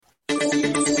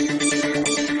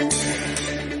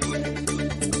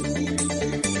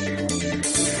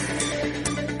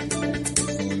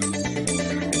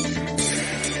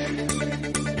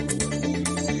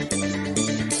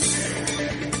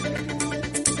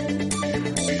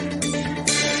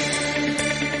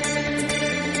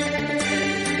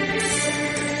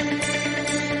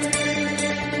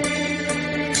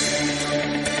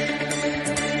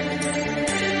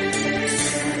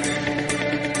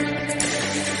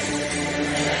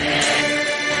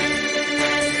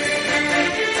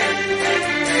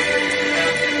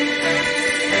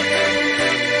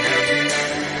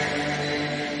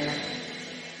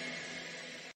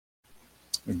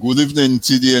Good evening,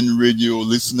 TDN Radio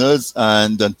listeners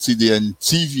and TDN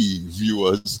TV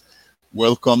viewers.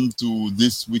 Welcome to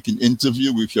this week in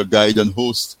interview with your guide and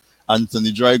host,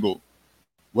 Anthony Drago.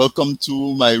 Welcome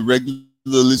to my regular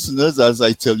listeners. As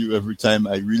I tell you every time,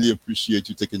 I really appreciate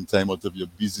you taking time out of your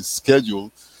busy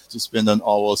schedule to spend an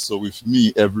hour or so with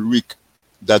me every week.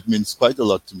 That means quite a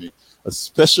lot to me. A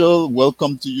special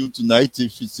welcome to you tonight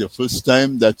if it's your first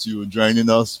time that you're joining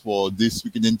us for this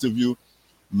week in interview.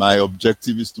 My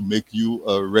objective is to make you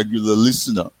a regular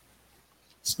listener.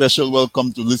 Special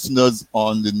welcome to listeners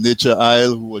on the Nature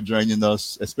Isle who are joining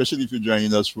us, especially if you're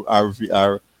joining us through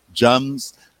RVR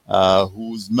Jams,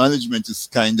 whose management is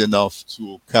kind enough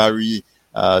to carry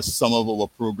some of our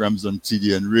programs on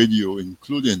TDN Radio,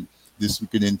 including this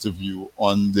week in interview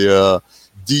on their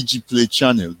DG Play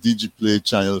channel, DG Play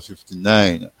channel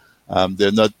 59.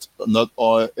 They're not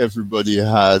all, everybody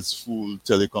has full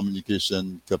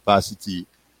telecommunication capacity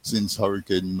since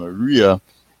Hurricane Maria,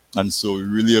 and so we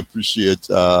really appreciate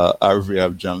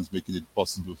RVR Jams making it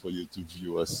possible for you to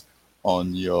view us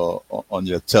on your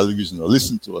television, or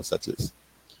listen to us at least.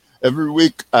 Every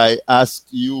week I ask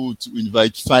you to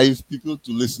invite 5 people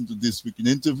to listen to this week in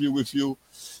interview with you.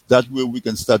 That way we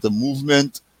can start a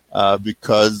movement,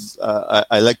 because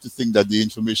I like to think that the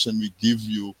information we give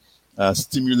you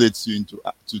stimulates you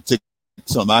to take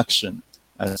some action.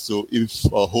 And so if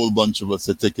a whole bunch of us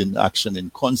are taking action in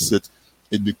concert,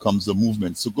 it becomes a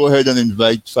movement. So go ahead and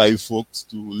invite 5 folks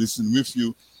to listen with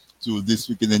you to this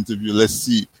week in interview. Let's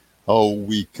see how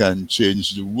we can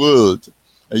change the world.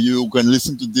 You can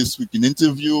listen to this week in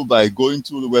interview by going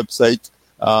to the website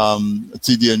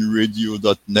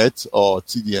tdnradio.net or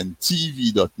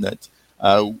tdntv.net.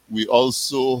 We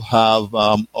also have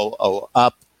our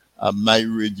app, My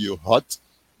Radio Hot,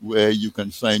 where you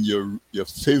can find your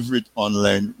favorite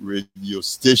online radio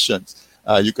stations.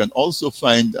 You can also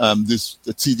find the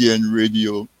TDN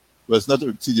Radio. Well, it's not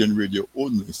a TDN Radio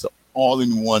only. It's an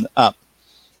all-in-one app.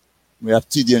 We have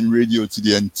TDN Radio,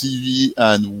 TDN TV,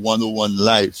 and 101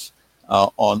 Live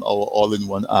on our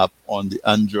all-in-one app on the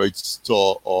Android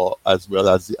store, or as well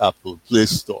as the Apple Play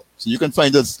Store. So you can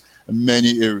find us in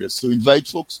many areas. So invite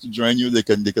folks to join you. They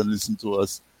can listen to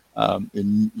us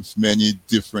in many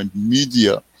different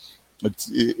media. But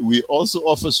we also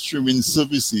offer streaming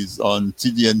services on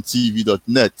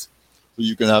tdntv.net. So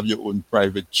you can have your own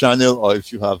private channel, or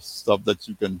if you have stuff that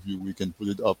you can view, we can put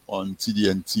it up on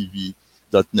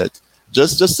tdntv.net.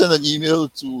 Just send an email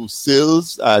to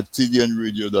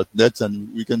sales@tdnradio.net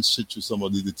and we can shoot you some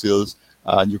of the details.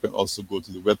 And you can also go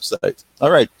to the website.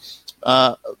 All right.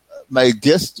 My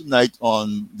guest tonight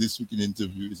on this week in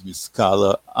interview is Miss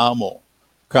Carla Armour.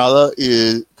 Carla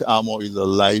Armour is a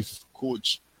life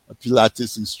coach, a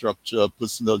Pilates instructor,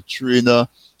 personal trainer,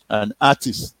 and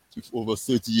artist with over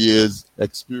 30 years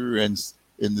experience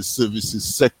in the services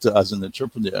sector as an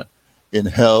entrepreneur in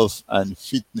health and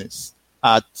fitness,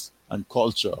 art and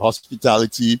culture,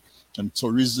 hospitality and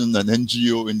tourism, and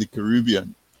NGO in the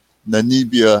Caribbean,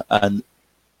 Namibia, and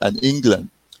England.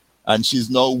 And she's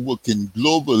now working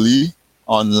globally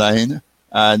online,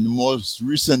 and most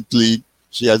recently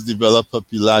she has developed a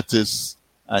Pilates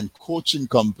and coaching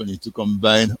company to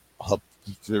combine her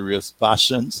various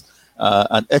passions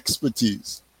and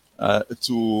expertise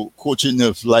to coaching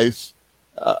of life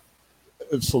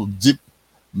for deep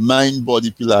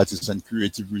mind-body Pilates and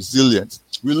creative resilience.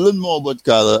 We'll learn more about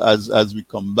Carla as we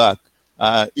come back.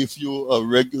 If you're a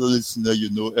regular listener, you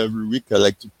know every week I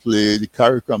like to play the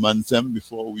CARICOM anthem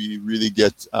before we really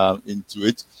get into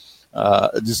it.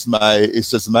 It's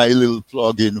just my little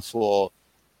plug-in for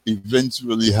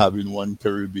eventually having one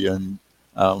Caribbean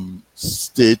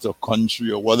state or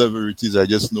country or whatever it is. I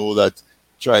just know that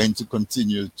trying to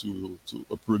continue to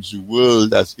approach the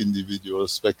world as individual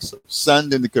specks of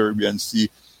sand in the Caribbean Sea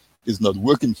is not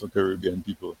working for Caribbean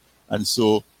people. And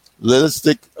so let us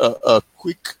take a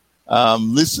quick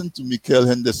listen to Michael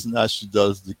Henderson as she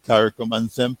does the CARICOM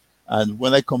anthem. And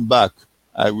when I come back,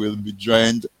 I will be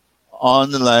joined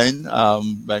on the line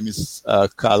by Miss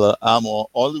Carla Armour,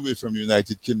 all the way from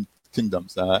United Kingdom.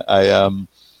 I am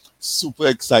super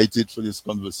excited for this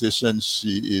conversation.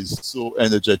 She is so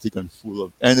energetic and full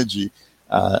of energy.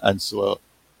 And so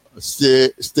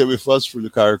stay with us through the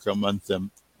CARICOM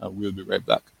anthem, and we'll be right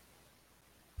back.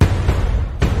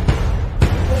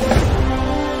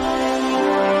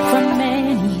 From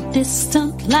many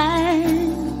distant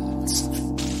lands,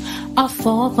 our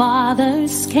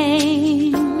forefathers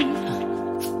came,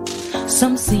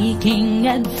 some seeking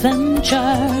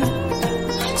adventure,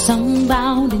 some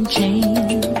bound in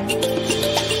chains.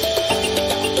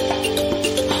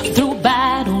 Through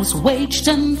battles waged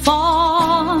and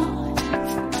fought,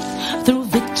 through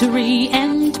victory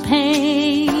and pain,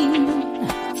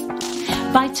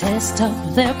 by test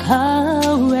of their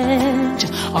courage,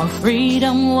 our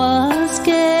freedom was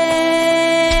gained.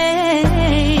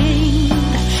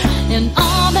 In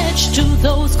homage to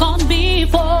those gone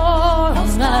before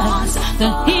us,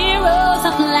 the heroes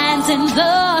of lands in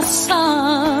the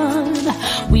sun,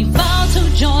 we vow to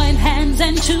join hands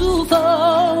and to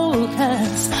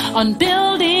focus on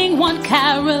building one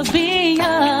Caribbean.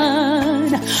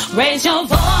 Raise your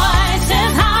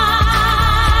voices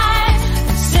high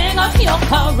and sing of your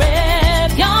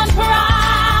Caribbean pride.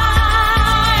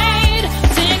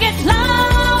 Sing it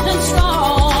loud and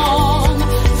strong,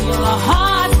 feel our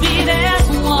hearts beat as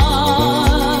one.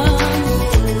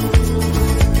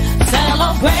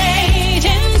 Celebrate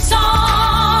in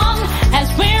song as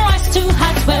we rise to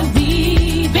heights where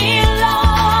we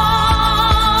belong.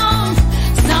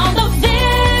 Sound the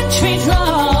victory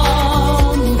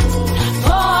drum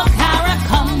for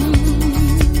CARICOM.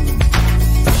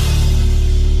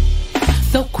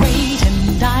 Though great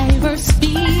and diverse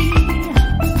be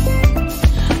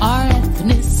our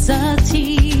ethnicities,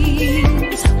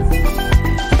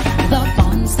 the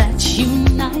bonds that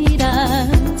unite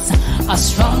us are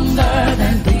stronger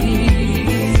than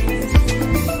these.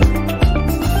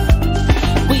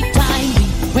 We die, we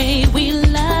pray, we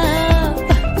love,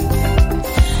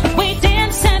 we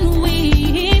dance and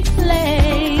we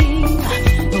play.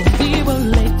 We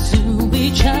relate to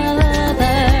each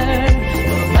other,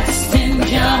 rest in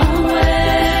Yahweh.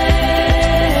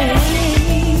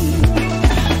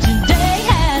 Today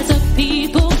as a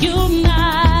people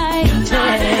united,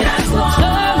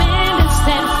 determined and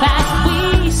steadfast we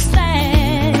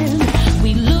stand.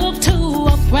 We look to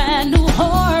a brand new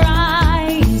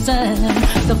horizon,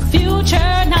 the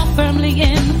future now firmly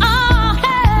in our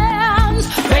hands.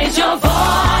 Raise your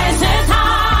voices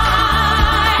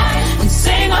high and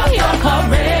sing of your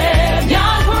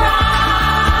Caribbean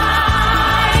pride.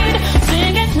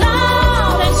 Sing it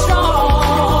loud and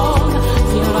strong,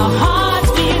 feel our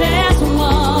hearts beat as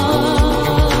one.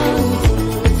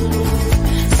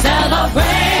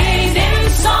 Celebrate in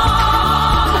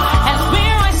song as we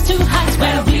rise to heights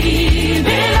where we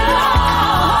belong.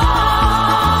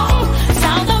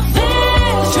 Sound the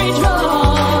victory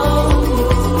drum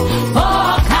for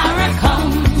CARICOM.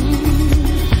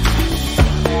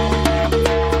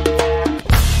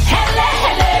 Hele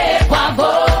hele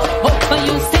guavo, opa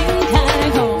you sing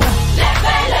CARICOM.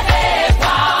 Leve leve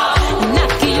guavo,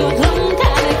 naki you drum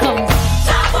CARICOM.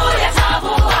 Tabu ya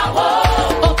tabu awo,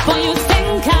 opa you sing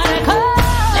CARICOM.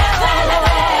 Leve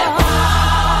leve guavo,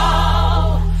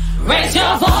 raise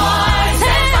your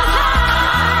voices high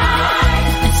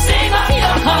and sing of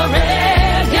your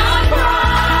Caribbean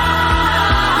pride.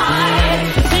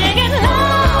 Sing it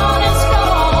loud and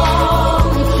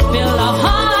strong, feel our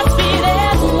hearts beat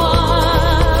as one.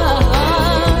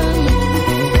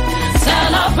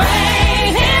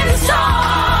 Celebrate in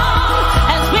song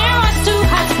as we rise to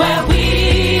heights where we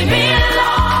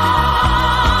belong.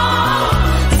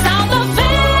 Sound the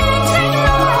victory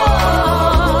drum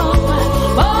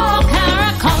for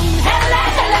CARICOM. Hele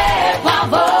hele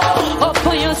guavo,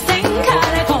 opo you sing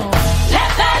CARICOM.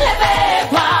 Leve leve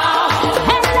guavo,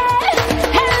 hele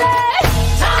hele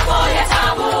tabu ya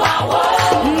tabu awo,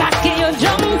 naki you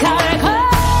drum CARICOM.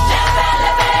 Leve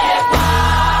leve guavo.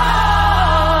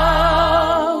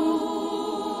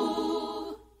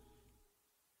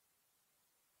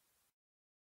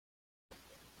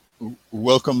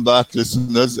 Welcome back,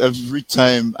 listeners. Every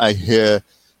time I hear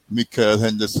Michael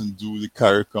Henderson do the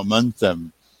CARICOM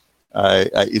anthem,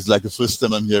 it's like the first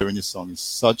time I'm hearing this song. It's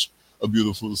such a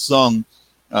beautiful song.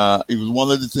 It was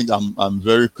one of the things I'm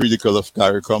very critical of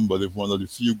CARICOM, but it's one of the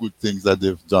few good things that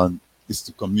they've done is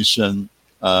to commission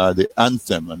the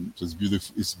anthem, and it was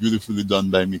beautiful. It's beautifully done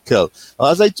by Michael.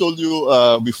 As I told you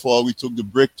before we took the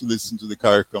break to listen to the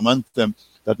CARICOM anthem,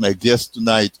 that my guest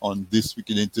tonight on This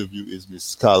Week in Interview is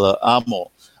Miss Carla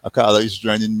Amo. Carla is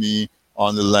joining me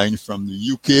on the line from the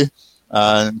UK.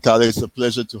 And Carla, it's a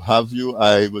pleasure to have you.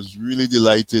 I was really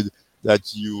delighted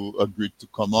that you agreed to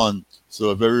come on.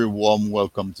 So a very warm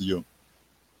welcome to you.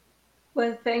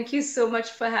 Well, thank you so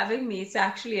much for having me. It's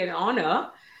actually an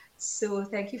honor. So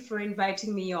thank you for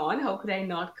inviting me on. How could I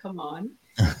not come on?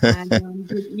 And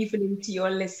good evening to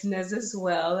your listeners as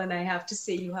well. And I have to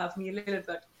say you have me a little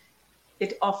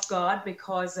bit off guard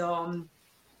because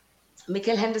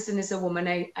Michael Henderson is a woman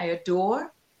I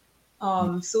adore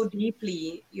so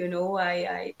deeply. You know,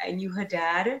 I knew her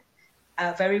dad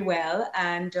very well,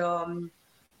 and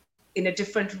in a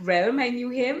different realm, I knew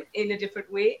him in a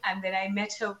different way. And then I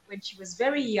met her when she was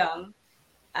very young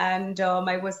And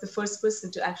I was the first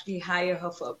person to actually hire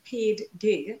her for a paid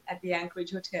gig at the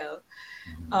Anchorage Hotel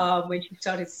when she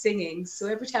started singing. So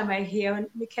every time I hear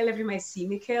Mikel, every time I see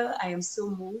Mikel, I am so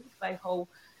moved by how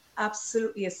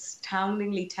absolutely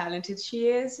astoundingly talented she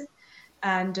is.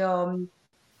 And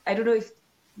I don't know if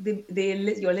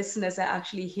your listeners are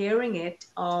actually hearing it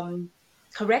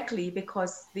correctly,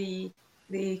 because the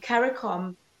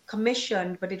CARICOM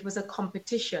commissioned, but it was a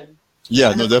competition.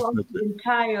 Yeah, And no, across definitely. the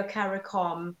entire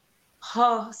CARICOM,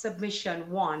 her submission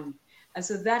won. And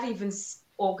so that even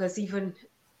augurs even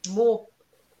more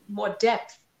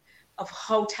depth of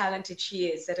how talented she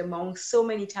is, that among so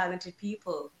many talented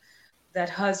people, that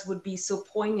hers would be so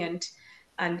poignant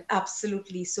and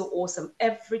absolutely so awesome.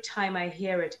 Every time I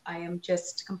hear it, I am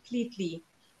just completely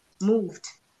moved,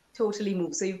 totally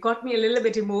moved. So you've got me a little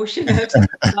bit emotional to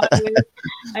start with.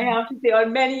 I have to say,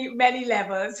 on many, many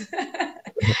levels.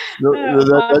 No,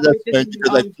 no, that's This fine is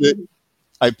because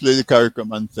I play the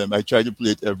CARICOM anthem. I try to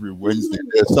play it every Wednesday.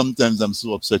 Sometimes I'm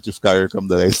so upset with CARICOM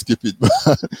that I skip it.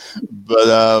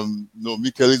 But no,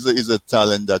 Mikel is a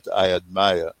talent that I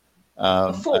admire.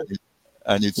 Um, full.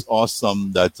 and it's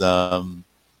awesome that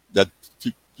that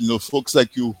folks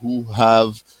like you who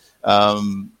have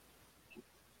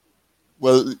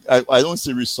well, I don't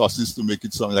say resources to make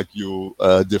it sound like you're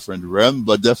a different realm,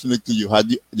 but definitely you had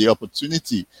the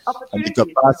opportunity and the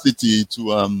Opportunities. capacity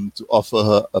to offer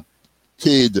her a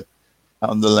paid,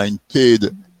 underline paid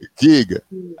gig.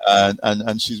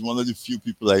 And she's one of the few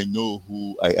people I know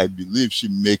who I believe she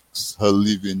makes her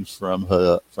living from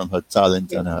her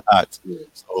talent and her art.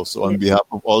 So on behalf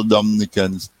of all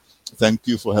Dominicans, thank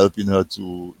you for helping her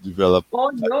to develop. Oh,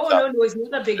 no, it's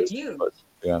not a big deal.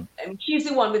 Yeah. And she's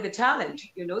the one with the talent,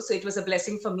 so it was a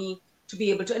blessing for me to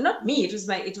be able to, and not me, it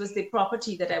was the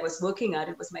property that I was working at.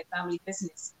 It was my family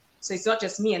business. So it's not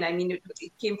just me. And I mean,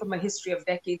 it came from a history of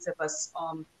decades of us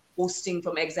hosting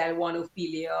from Exile One,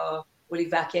 Ophelia,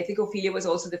 Olivaki. I think Ophelia was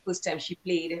also the first time she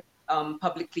played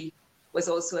publicly, was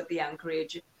also at the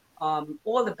Anchorage.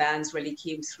 All the bands really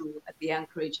came through at the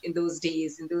Anchorage in those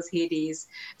days, in those heydays.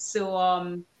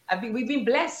 So we've been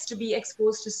blessed to be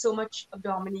exposed to so much of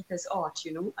Dominica's art,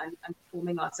 and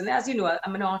performing arts. And as you know,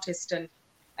 I'm an artist, and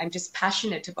I'm just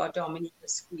passionate about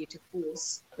Dominica's creative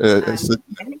force.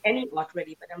 Any art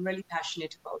really, but I'm really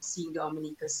passionate about seeing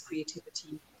Dominica's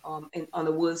creativity on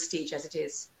the world stage as it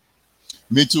is.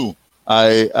 Me too.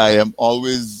 I am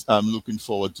always looking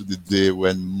forward to the day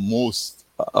when most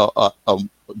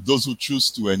those who choose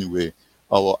to anyway,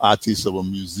 our artists, our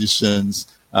musicians,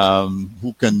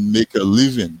 who can make a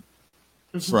living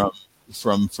from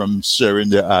sharing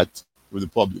their art with the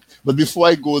public. But before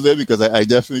I go there, because I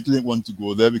definitely want to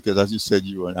go there, because as you said,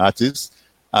 you're an artist,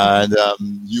 and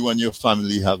you and your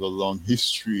family have a long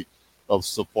history of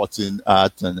supporting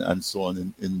art and so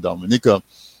on in Dominica.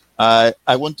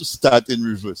 I want to start in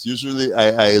reverse. Usually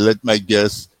I let my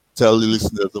guests tell the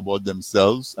listeners about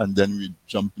themselves, and then we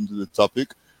jump into the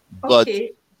topic.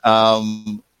 Okay.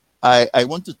 But I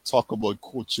want to talk about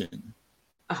coaching,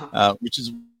 which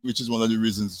is one of the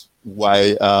reasons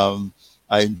why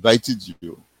I invited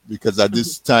you, because at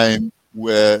this time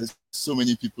where so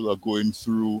many people are going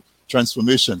through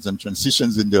transformations and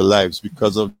transitions in their lives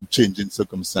because of changing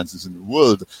circumstances in the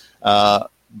world,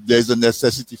 there's a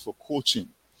necessity for coaching.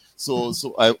 So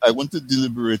I want to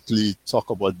deliberately talk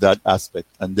about that aspect,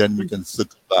 and then we can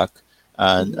circle back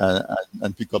and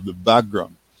pick up the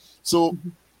background. So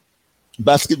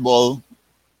basketball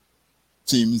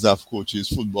teams have coaches,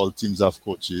 football teams have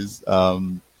coaches.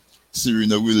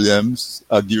 Serena Williams,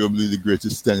 arguably the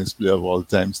greatest tennis player of all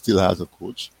time, still has a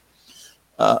coach.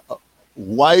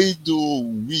 Why do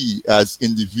we as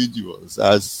individuals,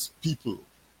 as people,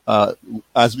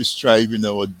 as we strive in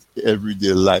our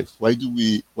everyday life, why do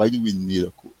we need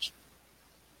a coach?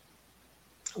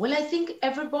 Well, I think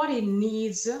everybody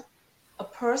needs a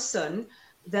person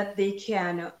that they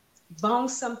can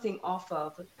bounce something off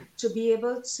of to be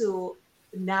able to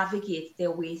navigate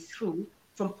their way through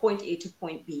from point A to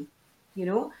point B.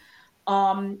 There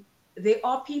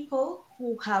are people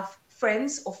who have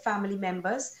friends or family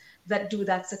members that do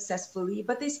that successfully,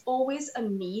 but there's always a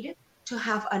need to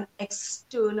have an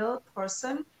external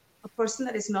person, a person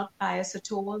that is not biased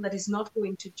at all, that is not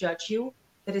going to judge you,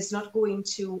 that is not going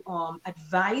to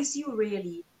advise you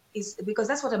really, is because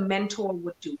that's what a mentor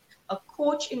would do. A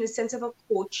coach, in the sense of a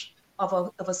coach,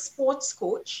 of a sports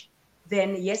coach,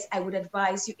 then yes, I would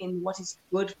advise you in what is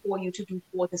good for you to do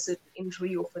for the certain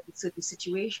injury or for the certain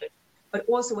situation. But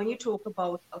also when you talk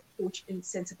about a coach in the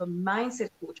sense of a mindset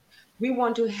coach, we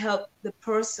want to help the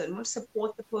person, we want to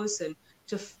support the person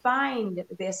to find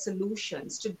their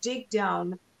solutions, to dig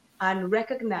down and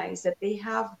recognize that they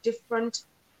have different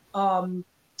um,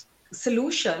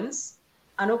 solutions,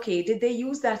 and okay, did they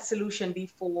use that solution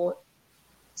before?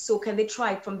 So can they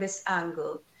try it from this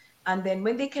angle? And then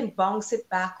when they can bounce it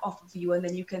back off of you, and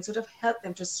then you can sort of help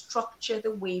them to structure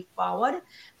the way forward.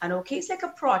 And okay, it's like a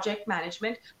project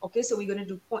management. Okay, so we're going to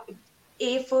do point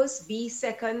A first, B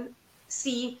second,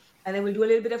 C, and then we'll do a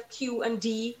little bit of Q and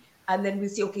D, and then we'll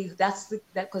say, okay, that's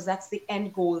that because that's the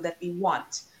end goal that we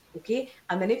want. Okay,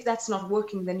 and then if that's not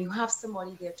working, then you have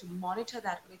somebody there to monitor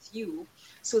that with you,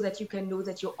 so that you can know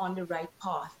that you're on the right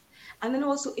path. And then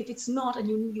also, if it's not,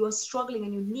 and you are struggling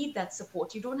and you need that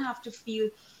support, you don't have to feel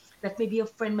that maybe a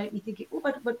friend might be thinking, oh,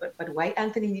 but why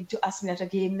Anthony need to ask me that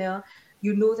again now?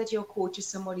 You know that your coach is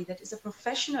somebody that is a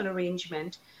professional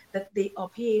arrangement, that they are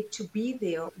paid to be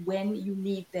there when you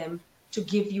need them to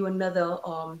give you another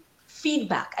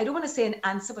feedback. I don't want to say an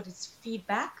answer, but it's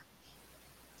feedback,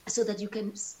 so that you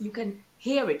can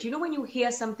hear it. You know, when you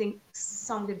hear something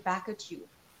sounded back at you,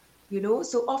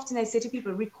 so often I say to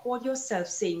people, record yourself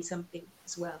saying something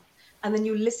as well, and then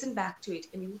you listen back to it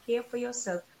and you hear for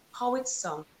yourself how it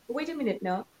sounds. Wait a minute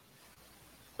now.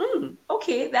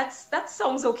 Okay, that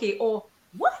sounds okay. Or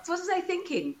what was I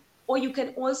thinking? Or you can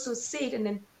also say it and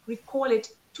then recall it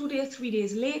 2 days, 3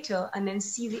 days later, and then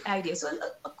see the idea. So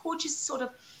a coach is sort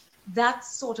of that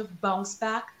sort of bounce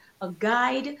back, a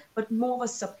guide, but more of a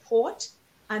support,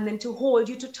 and then to hold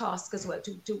you to task as well,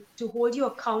 to hold you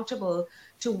accountable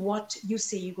to what you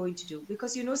say you're going to do.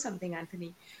 Because you know something,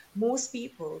 Anthony, most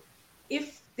people,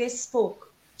 if they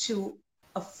spoke to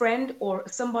a friend or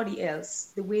somebody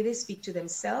else the way they speak to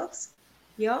themselves,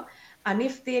 yeah, and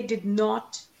if they did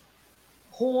not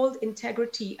hold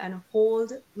integrity and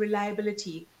hold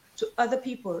reliability to other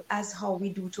people as how we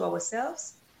do to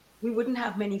ourselves, we wouldn't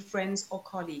have many friends or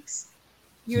colleagues,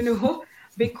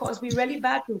 because we really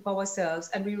bad to ourselves,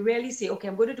 and we really say, okay,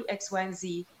 I'm going to do X, Y, and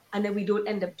Z, and then we don't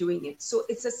end up doing it. So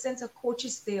it's a sense of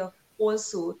coaches there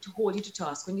also to hold you to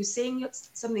task. When you're saying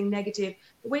something negative,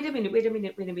 wait a minute,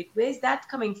 where is that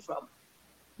coming from?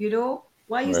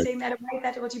 Why are you Right. saying that? Why is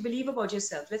that what you believe about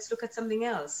yourself? Let's look at something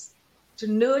else to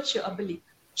nurture a belief.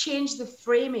 Change the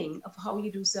framing of how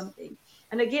you do something.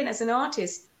 And again, as an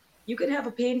artist, you can have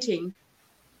a painting,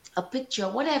 a picture,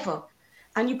 whatever,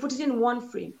 and you put it in one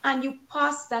frame and you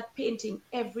pass that painting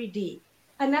every day.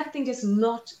 And that thing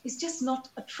it's just not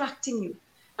attracting you.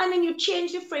 And then you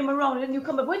change the frame around and you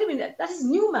come up, wait a minute, that is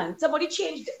new, man. Somebody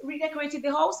changed, redecorated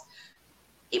the house.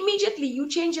 Immediately you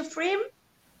change your frame,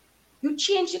 you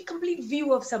change the complete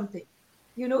view of something.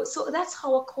 So that's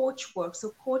how a coach works.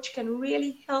 So coach can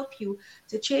really help you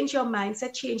to change your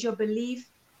mindset, change your belief.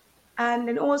 And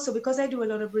then also, because I do a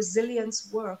lot of resilience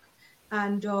work,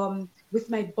 and with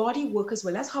my body work as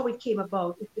well, that's how it came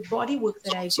about. With the body work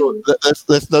that I So do.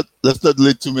 let's not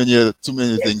lay too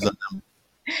many things on them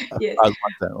Yes, at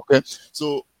one time. Okay.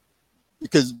 So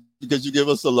because you gave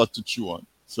us a lot to chew on.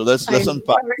 So let's I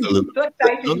unpack it a little so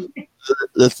exciting. bit.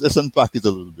 Let's unpack it a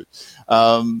little bit.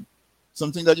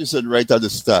 Something that you said right at the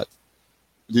start,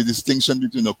 the distinction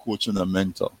between a coach and a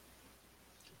mentor.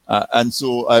 And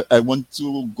so I want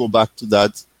to go back to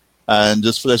that and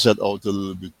just flesh that out a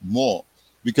little bit more,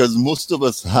 because most of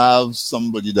us have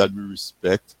somebody that we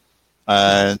respect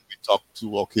and we talk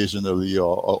to occasionally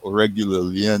or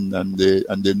regularly, and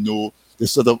they know, they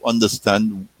sort of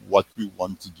understand what we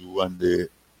want to do, and they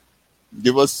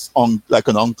give us on like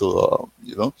an uncle.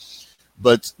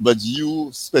 But you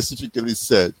specifically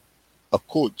said a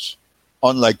coach,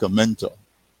 unlike a mentor.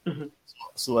 Mhm.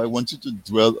 So I want you to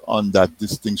dwell on that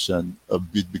distinction a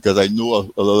bit, because I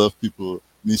know a lot of people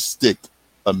mistake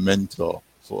a mentor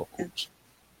for a coach.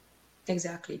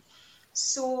 Exactly.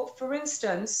 So, for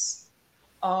instance,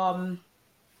 um,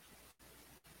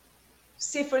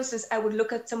 say for instance, I would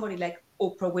look at somebody like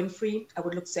Oprah Winfrey. I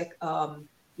would look like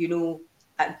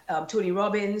at Tony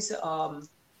Robbins,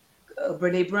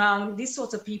 Brene Brown. These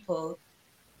sorts of people.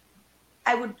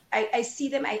 I see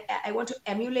them. I want to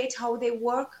emulate how they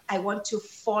work. I want to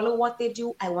follow what they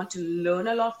do. I want to learn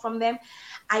a lot from them.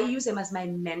 I use them as my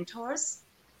mentors.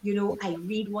 I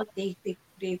read what they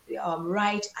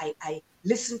write. I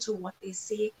listen to what they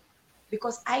say,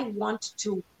 because I want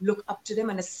to look up to them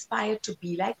and aspire to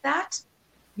be like that.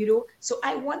 So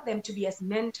I want them to be as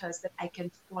mentors that I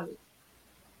can follow.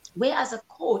 Whereas a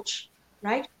coach,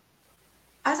 right?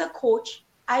 As a coach,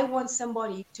 I want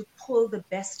somebody to pull the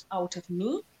best out of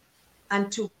me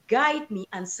and to guide me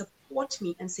and support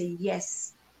me and say,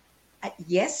 yes,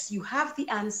 yes, you have the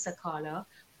answer, Carla,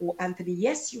 or Anthony,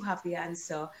 yes, you have the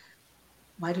answer.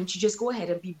 why don't you just go ahead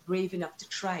and be brave enough to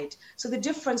try it? So the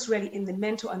difference really in the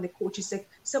mentor and the coach is like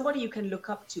somebody you can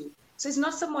look up to. So it's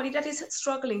not somebody that is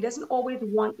struggling, doesn't always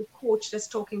want the coach that's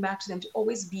talking back to them to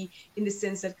always be in the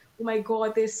sense that, oh my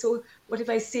God, they're so, what if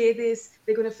I say this?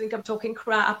 They're going to think I'm talking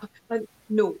crap. But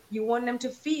no, you want them to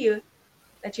feel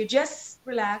that you're just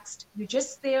relaxed, you're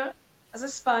just there as a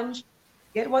sponge,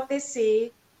 get what they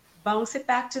say, bounce it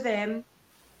back to them,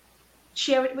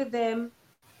 share it with them,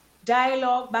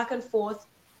 dialogue back and forth.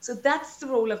 So that's the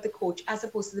role of the coach as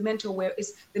opposed to the mentor, where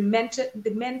is the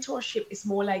mentorship is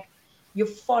more like you're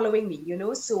following me,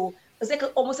 So it's like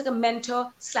almost like a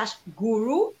mentor /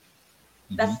 guru.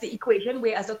 That's the equation,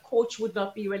 whereas a coach would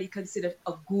not be really considered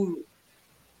a guru.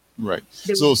 Right.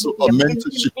 They So would a be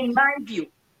mentorship. in my view.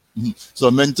 So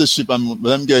a mentorship,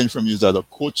 what I'm getting from you is that a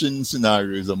coaching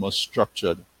scenario is a more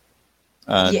structured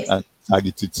and, Yes. and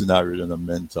targeted scenario than a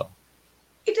mentor.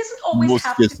 It doesn't always Most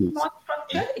have to cases. be more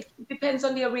structured. It depends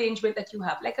on the arrangement that you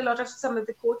have. Like a lot of some of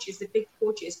the coaches, the big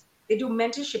coaches, they do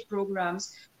mentorship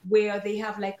programs where they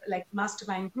have like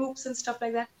mastermind groups and stuff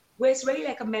like that, where it's really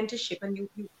like a mentorship, and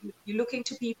you're looking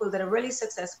to people that are really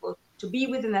successful to be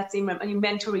within that same realm, and you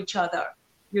mentor each other,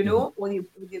 or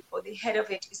the head of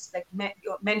it is like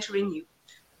you're mentoring you,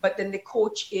 but then the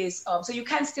coach is so you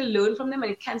can still learn from them,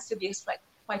 and it can still be like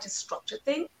quite a structured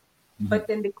thing. But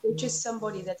then the coach is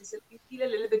somebody that is, you feel a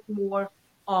little bit more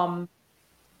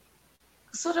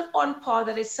sort of on par,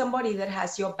 that is somebody that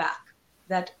has your back,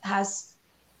 that's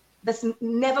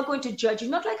never going to judge you,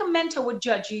 not like a mentor would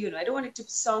judge you, I don't want it to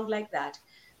sound like that,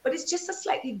 but it's just a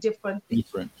slightly different thing.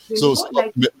 So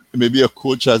maybe a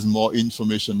coach has more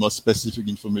information, more specific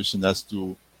information as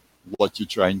to what you're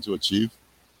trying to achieve,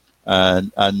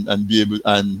 and be able,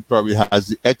 and probably has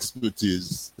the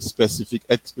expertise, specific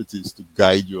expertise to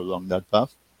guide you along that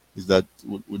path. Is that,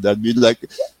 would that be like,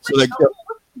 so like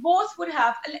both would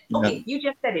have, okay, you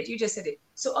just said it.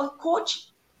 So a coach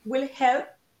will help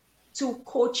to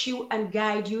coach you and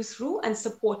guide you through and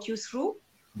support you through.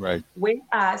 Right.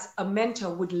 Whereas a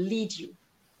mentor would lead you.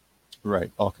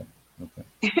 Right. Okay.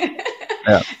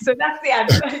 Yeah. So that's the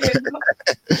answer.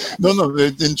 No,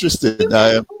 it's interesting.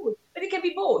 But it can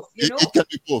be both, It can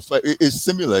be both. It's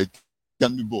similar. It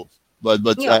can be both. But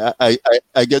Yeah.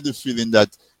 I get the feeling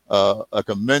that like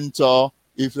a mentor,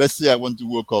 if let's say I want to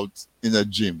work out in a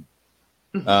gym,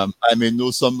 I may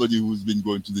know somebody who's been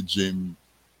going to the gym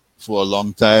for a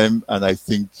long time, and I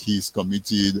think he's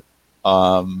committed,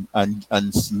 and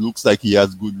looks like he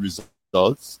has good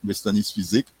results based on his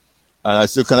physique. And I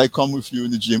say, can I come with you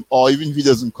in the gym? Or even if he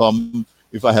doesn't come,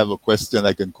 if I have a question,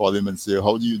 I can call him and say,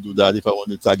 how do you do that? If I want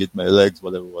to target my legs,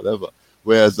 whatever.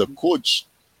 Whereas a coach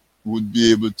would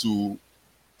be able to,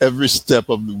 every step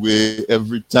of the way,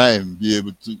 every time,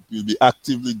 you'll be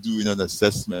actively doing an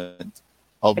assessment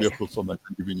of your performance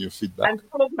and giving you feedback.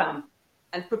 And program.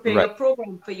 And preparing a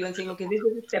program for you and saying, okay, these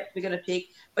are the steps we're going to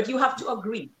take. But you have to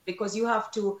agree, because you have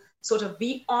to sort of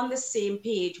be on the same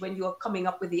page when you are coming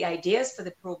up with the ideas for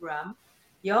the program.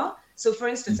 Yeah. So for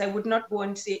instance, I would not go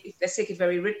and say, if let's take it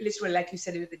very literal, like you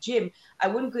said in the gym, I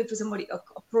wouldn't give to somebody a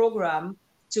program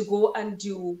to go and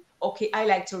do, okay, I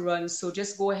like to run, so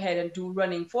just go ahead and do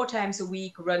running 4 times a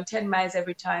week, run 10 miles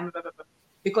every time, blah, blah, blah,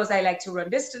 because I like to run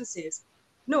distances.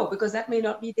 No, because that may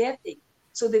not be their thing.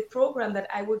 So the program that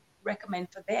I would recommend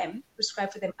for them,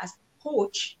 prescribe for them as a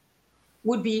coach,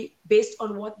 would be based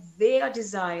on what their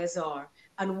desires are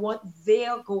and what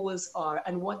their goals are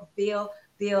and what their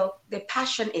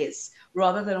passion is,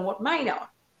 rather than what mine are.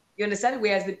 You understand?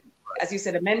 Whereas, as you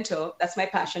said, a mentor, that's my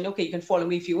passion. Okay, you can follow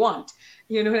me if you want.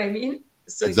 You know what I mean?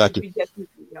 So exactly.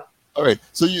 All right.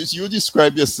 So you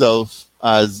describe yourself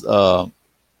as a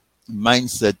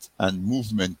mindset and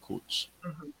movement coach.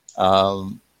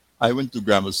 I went to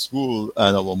grammar school,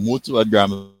 and our motto at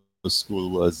grammar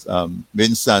school was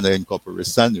 "Mens sana in corpore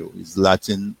sano." It's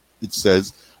Latin. It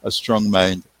says a strong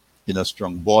mind in a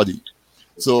strong body.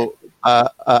 So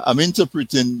I'm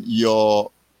interpreting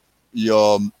your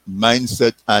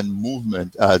mindset and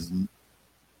movement as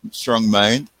strong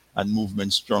mind and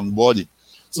movement, strong body.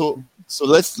 So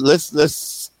let's.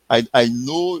 I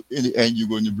know in the end you're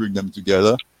going to bring them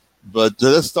together. But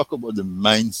let's talk about the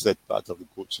mindset part of the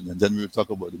coaching, and then we'll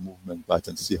talk about the movement part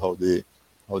and see how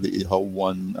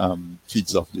one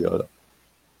feeds off the other.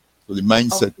 So the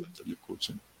mindset part of the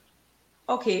coaching.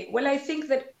 Okay. Well, I think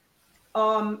that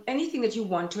anything that you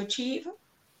want to achieve,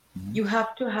 you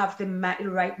have to have the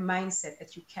right mindset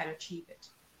that you can achieve it.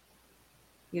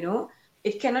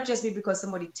 It cannot just be because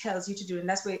somebody tells you to do it, and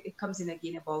that's where it comes in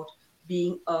again about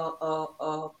being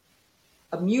a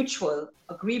mutual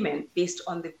agreement based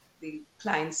on the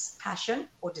client's passion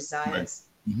or desires.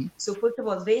 Right. So first of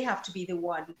all, they have to be the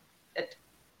one that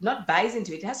not buys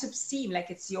into it. It has to seem like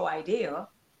it's your idea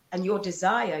and your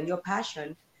desire and your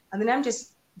passion. And then I'm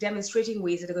just demonstrating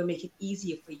ways that are going to make it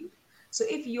easier for you. So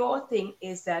if your thing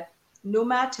is that no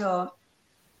matter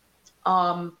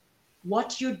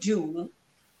what you do,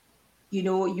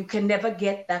 you can never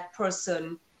get that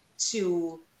person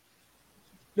to,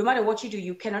 no matter what you do,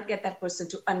 you cannot get that person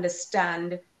to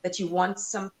understand that you want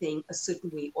something a certain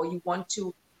way, or you want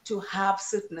to have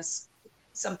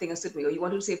something a certain way, or you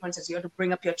want to say, for instance, you want to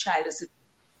bring up your child a certain way.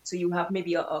 So you have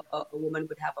maybe a woman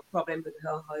would have a problem with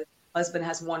her husband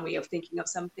has one way of thinking of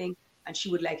something, and she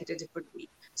would like it a different way.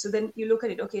 So then you look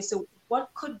at it, okay, so what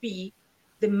could be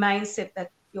the mindset that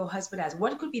your husband has?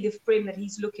 What could be the frame that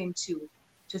he's looking to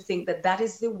think that that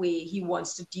is the way he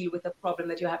wants to deal with a problem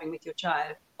that you're having with your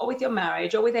child or with your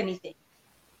marriage or with anything?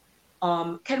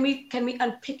 Can we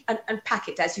unpack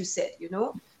it, as you said,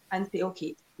 and say,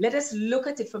 okay, let us look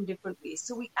at it from different ways.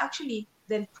 So we actually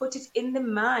then put it in the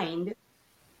mind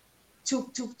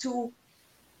to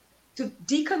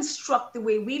deconstruct the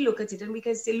way we look at it, and we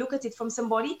can say, look at it from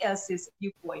somebody else's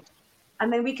viewpoint,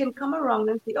 and then we can come around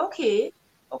and say, okay,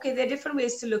 there are different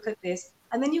ways to look at this,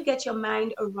 and then you get your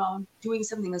mind around doing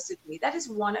something a certain way. That is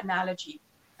one analogy.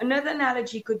 Another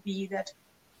analogy could be that,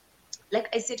 like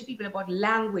I say to people about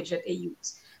language that they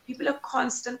use, people are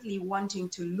constantly wanting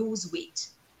to lose weight,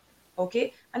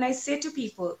 okay? And I say to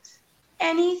people,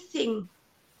 anything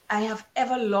I have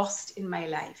ever lost in my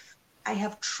life, I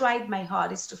have tried my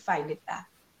hardest to find it back.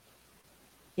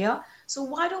 Yeah. So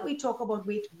why don't we talk about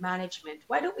weight management?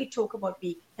 Why don't we talk about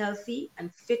being healthy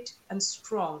and fit and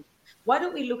strong? Why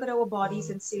don't we look at our bodies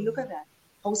and say, look at that,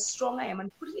 how strong I am,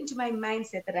 and put it into my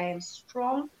mindset that I am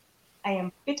strong, I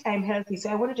am fit, I am healthy. So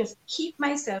I want to just keep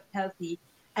myself healthy.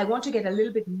 I want to get a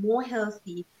little bit more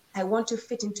healthy. I want to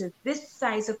fit into this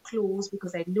size of clothes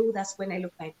because I know that's when I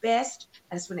look my best.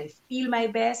 That's when I feel my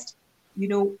best.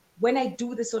 When I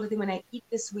do this sort of thing, when I eat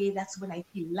this way, that's when I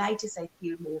feel lightest, I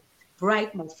feel more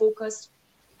bright, more focused.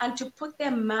 And to put their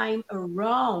mind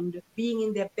around being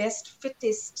in their best,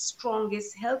 fittest,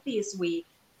 strongest, healthiest way,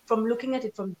 from looking at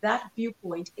it from that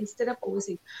viewpoint, instead of always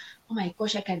saying, oh my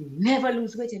gosh, I can never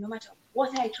lose weight, and no matter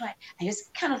what I try, I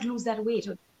just cannot lose that weight.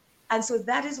 And so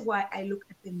that is why I look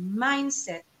at the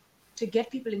mindset to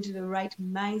get people into the right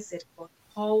mindset for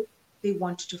how they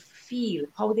want to feel,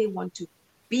 how they want to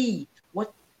be,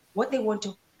 what they want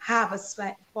to have as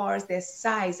far as their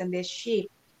size and their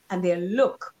shape and their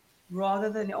look, rather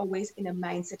than always in a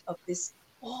mindset of this,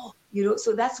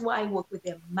 so that's why I work with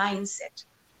their mindset.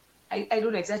 I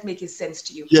don't know if that makes sense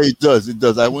to you. Yeah, it does. It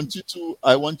does. I want you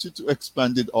to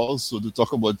expand it also to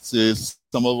talk about, say,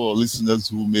 some of our listeners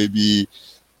who may be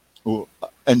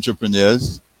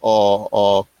entrepreneurs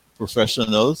or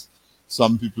professionals.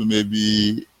 Some people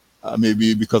maybe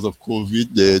because of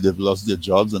COVID, they've lost their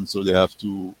jobs, and so they have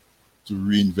to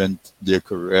reinvent their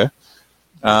career.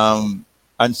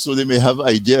 And so they may have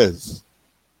ideas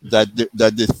that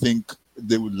they think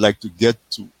they would like to get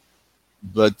to,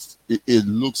 but it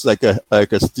looks like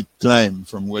a steep climb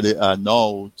from where they are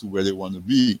now to where they want to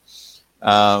be.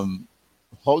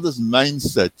 How does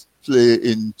mindset play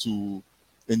into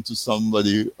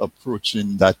somebody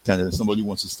approaching that kind of, somebody who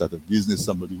wants to start a business,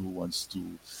 somebody who wants to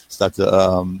start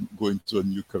go into a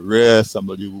new career,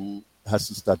 somebody who has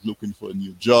to start looking for a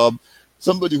new job,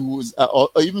 somebody who is, or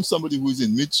even somebody who is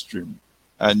in midstream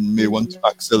and may want to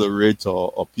accelerate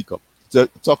or pick up.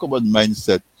 Talk about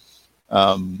mindset.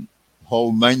 How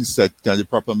the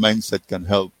proper mindset can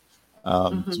help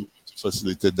to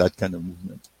facilitate that kind of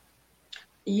movement.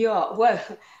 Yeah, well,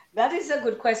 that is a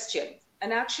good question.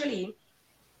 And actually,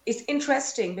 it's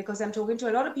interesting because I'm talking to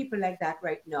a lot of people like that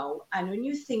right now. And when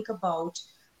you think about,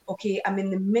 okay, I'm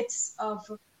in the midst of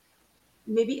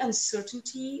maybe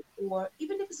uncertainty, or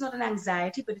even if it's not an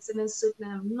anxiety, but it's an uncertainty,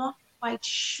 I'm not quite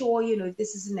sure, if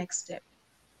this is the next step.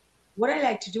 What I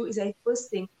like to do is I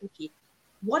first think, okay,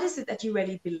 what is it that you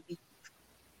really believe?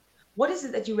 What is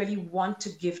it that you really want to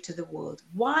give to the world?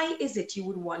 Why is it you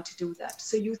would want to do that?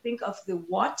 So you think of the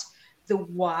what, the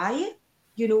why,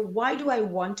 why do I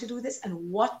want to do this,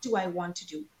 and what do I want to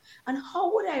do? And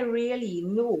how would I really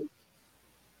know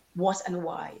what and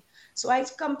why? So I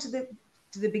come to the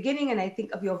beginning and I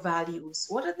think of your values.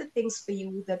 What are the things for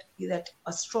you that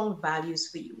are strong values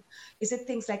for you? Is it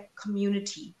things like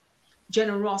community,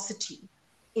 generosity,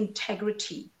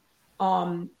 integrity,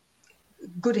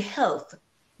 good health,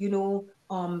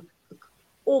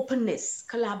 openness,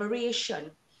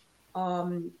 collaboration?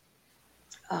 You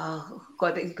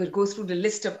could go through the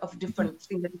list of different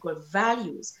things that we call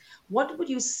values. What would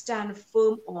you stand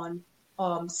firm on,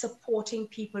 supporting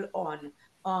people on,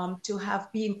 to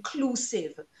be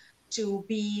inclusive, to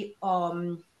be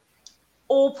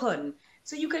open.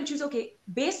 So you can choose, okay,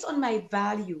 based on my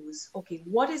values, okay,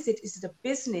 what is it? Is it a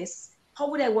business? How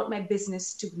would I want my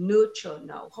business to nurture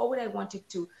now? How would I want it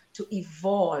to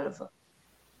evolve?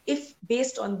 If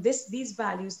based on these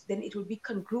values, then it would be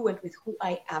congruent with who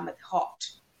I am at heart.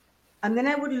 And then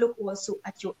I would look also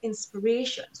at your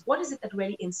inspirations. What is it that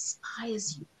really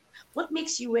inspires you? What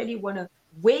makes you really want to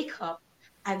wake up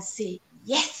and say,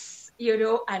 yes,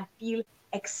 and feel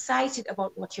excited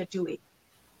about what you're doing?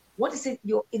 What is it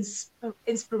you're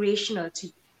inspirational to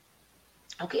you?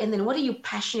 Okay, and then what are you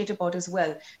passionate about as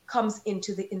well comes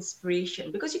into the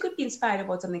inspiration, because you could be inspired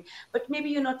about something, but maybe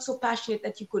you're not so passionate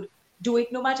that you could do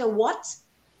it no matter what.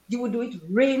 You would do it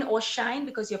rain or shine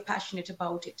because you're passionate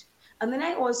about it. And then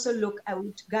I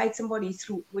would guide somebody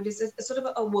through what is a sort of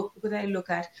a workbook that I look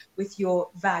at with your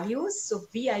values, so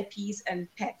VIPs and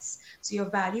pets. So your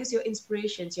values, your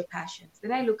inspirations, your passions.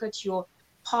 Then I look at your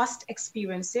past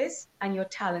experiences and your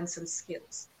talents and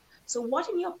skills. So what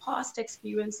in your past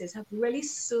experiences have really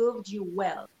served you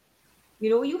well?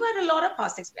 You've had a lot of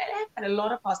past experiences. I've had a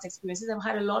lot of past experiences. I've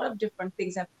had a lot of different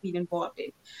things I've been involved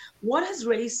in. What has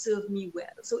really served me well?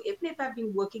 So even if I've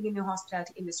been working in the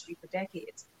hospitality industry for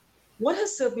decades, what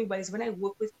has served me well is when I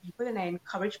work with people and I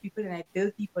encourage people and I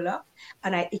build people up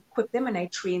and I equip them and I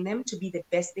train them to be the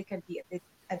best they can be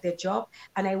at their job.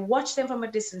 And I watch them from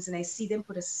a distance and I see them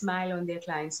put a smile on their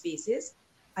clients' faces.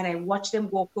 And I watch them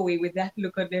walk away with that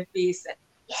look on their face and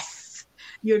yes,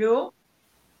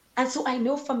 And so I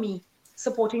know for me,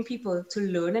 supporting people to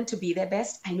learn and to be their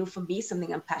best, I know for me,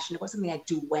 something I'm passionate about, something I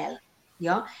do well.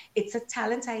 Yeah, it's a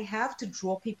talent I have to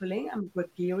draw people in. I'm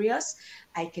gregarious.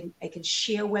 I can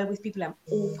share well with people. I'm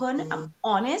open. I'm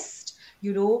honest.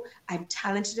 I'm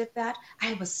talented at that. I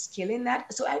have a skill in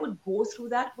that. So I would go through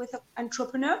that with an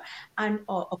entrepreneur and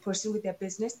a person with their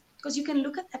business, because you can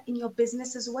look at that in your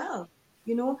business as well.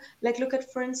 Like look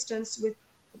at, for instance, with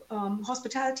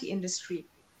hospitality industry.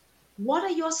 What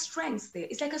are your strengths there?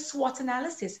 It's like a SWOT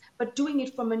analysis, but doing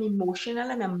it from an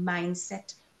emotional and a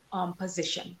mindset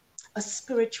position, a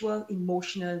spiritual,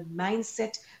 emotional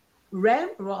mindset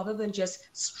realm, rather than just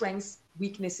strengths,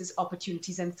 weaknesses,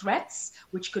 opportunities, and threats,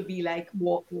 which could be like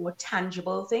more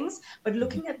tangible things, but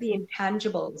looking at the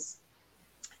intangibles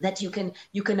that you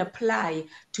can apply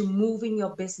to moving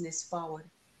your business forward.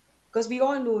 Because we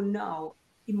all know now,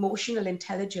 emotional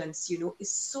intelligence, is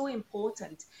so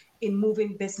important in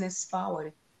moving business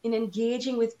forward, in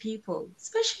engaging with people,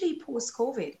 especially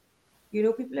post-COVID.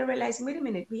 People are realizing, wait a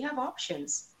minute, we have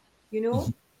options.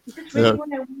 Is this really what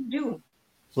I want to do?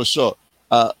 For sure.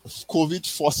 COVID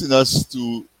forcing us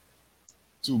to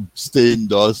stay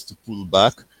indoors, to pull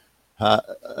back,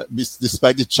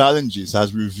 despite the challenges,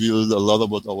 has revealed a lot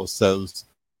about ourselves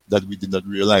that we did not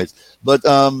realize. But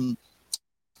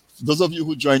those of you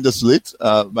who joined us late,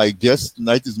 my guest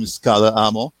tonight is Miss Carla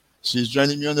Amo. She's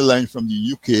joining me on the line from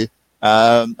the UK.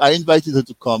 I invited her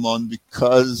to come on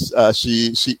because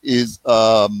she is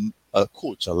a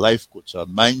coach, a life coach, a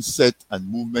mindset and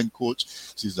movement coach.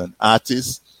 She's an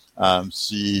artist.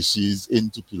 She's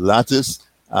into Pilates.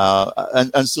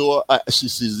 And so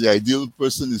she's the ideal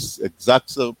person, is exact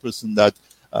sort of person that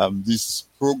this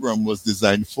program was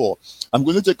designed for. I'm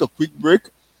going to take a quick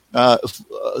break.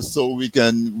 So we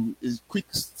can quick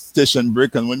station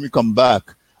break, and when we come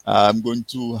back, I'm going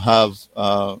to have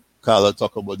Carla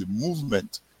talk about the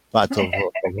movement part of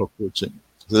her coaching.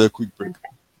 So a quick break.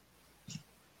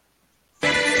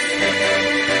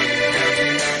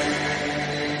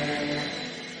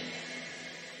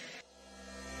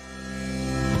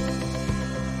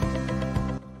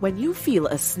 When you feel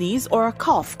a sneeze or a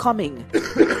cough coming,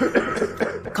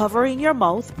 covering your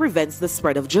mouth prevents the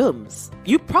spread of germs.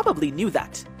 You probably knew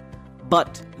that.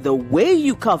 But the way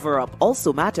you cover up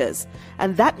also matters,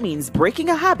 and that means breaking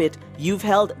a habit you've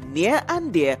held near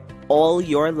and dear all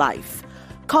your life.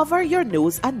 Cover your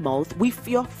nose and mouth with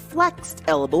your flexed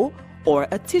elbow or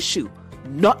a tissue,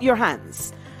 not your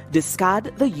hands.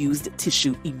 Discard the used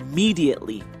tissue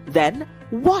immediately. Then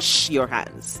wash your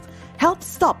hands. Help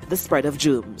stop the spread of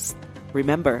germs.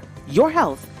 Remember, your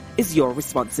health is your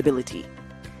responsibility.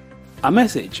 A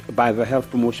message by the Health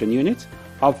Promotion Unit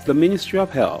of the Ministry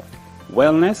of Health,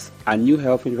 Wellness and New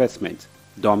Health Investment,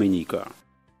 Dominica.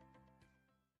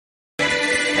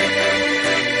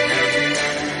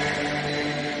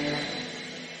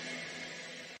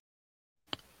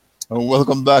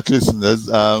 Welcome back, listeners.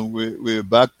 We're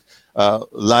back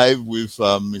live with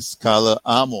Ms. Carla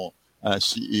Amo.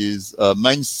 She is a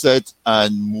mindset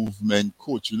and movement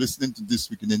coach. You're listening to This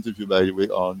Week in Interview, by the way,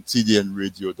 on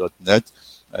tdnradio.net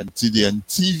and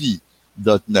tdntv.net.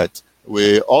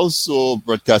 We're also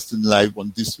broadcasting live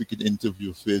on This Week in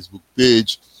Interview Facebook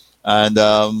page.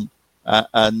 And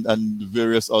and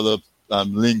various other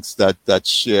links that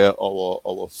share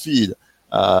our feed.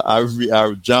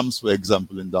 Our Jams, for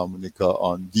example, in Dominica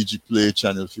on DigiPlay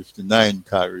Channel 59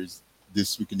 carries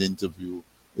This Week in interview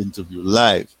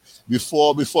live.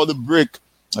 Before the break,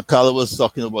 Carla was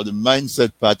talking about the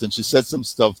mindset part, and she said some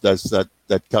stuff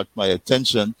that caught my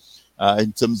attention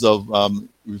in terms of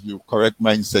with your correct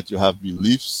mindset, you have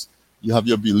beliefs, you have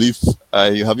your belief,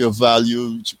 you have your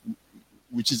value,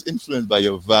 which is influenced by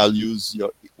your values,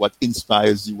 what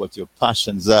inspires you, what your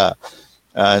passions are,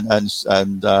 and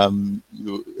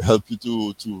you help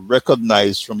you to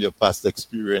recognize from your past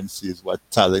experiences what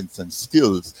talents and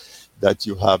skills that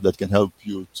you have that can help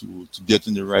you to get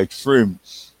in the right frame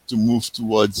to move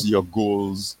towards your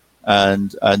goals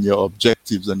and your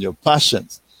objectives and your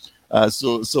passions.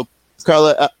 So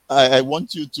Carla, I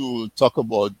want you to talk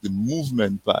about the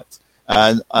movement part.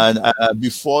 And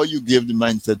before you gave the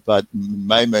mindset part,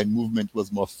 my movement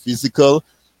was more physical.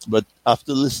 But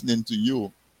after listening to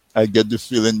you, I get the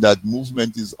feeling that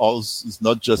movement is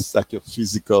not just like a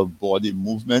physical body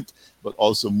movement, but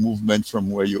also movement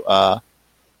from where you are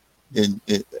in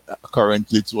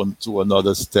currently to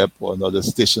another step or another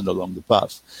station along the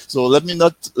path. So let me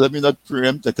not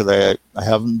preempt, because I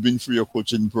haven't been through your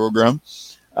coaching program.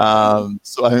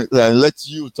 So I let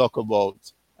you talk about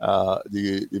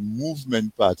the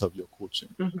movement part of your coaching.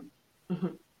 Mm-hmm.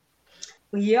 Mm-hmm.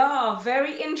 Yeah,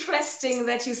 very interesting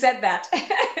that you said that.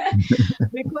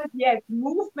 Because yes,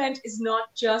 movement is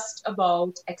not just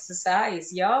about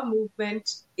exercise. Yeah,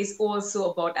 movement is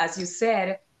also about, as you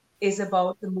said, is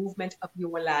about the movement of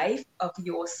your life, of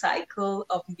your cycle,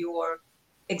 of your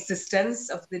existence,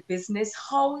 of the business,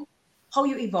 how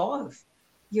you evolve.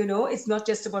 It's not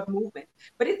just about movement.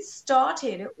 But it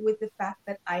started with the fact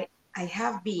that I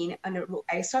started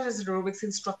as an aerobics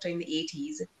instructor in the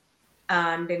 80s.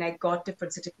 And then I got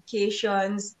different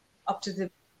certifications up to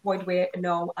the point where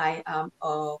now I am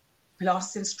a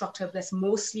Pilates instructor. That's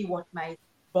mostly what my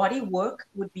body work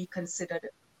would be concerned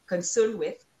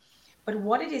with. But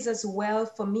what it is as well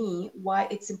for me, why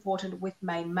it's important with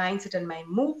my mindset and my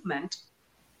movement,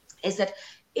 is that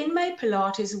in my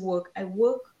Pilates work, I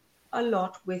work a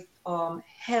lot with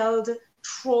held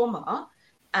trauma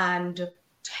and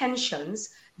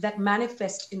tensions that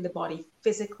manifest in the body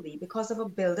physically because of a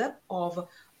buildup of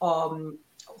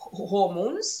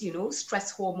hormones,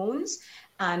 stress hormones,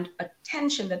 and a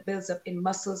tension that builds up in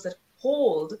muscles that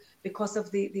hold because of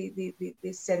the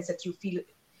sense that you feel.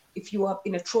 If you are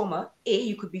in a trauma,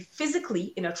 you could be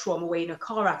physically in a trauma, where in a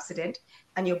car accident,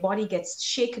 and your body gets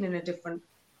shaken in a different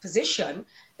position,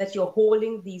 that you're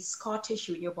holding the scar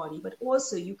tissue in your body. But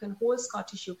also you can hold scar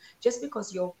tissue just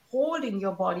because you're holding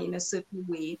your body in a certain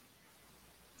way,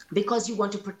 because you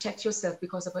want to protect yourself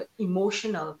because of an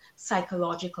emotional,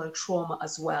 psychological trauma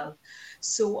as well.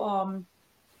 So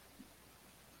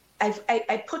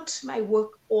I put my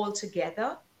work all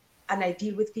together, and I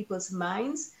deal with people's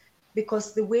minds,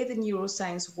 because the way the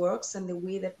neuroscience works and the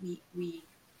way that we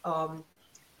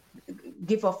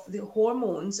give off the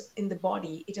hormones in the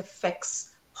body, it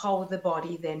affects how the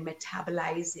body then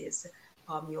metabolizes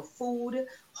your food,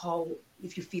 how,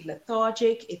 if you feel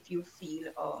lethargic, if you feel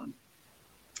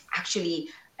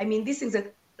these things are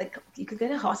like, you could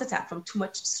get a heart attack from too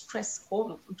much stress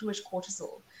hormone, from too much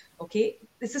cortisol. Okay,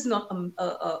 this is not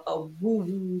a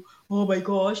woo-woo, oh my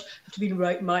gosh, I have to be in the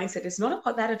right mindset. It's not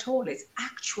about that at all. It's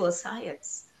actual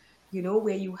science,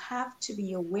 where you have to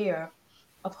be aware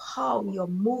of how your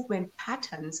movement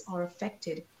patterns are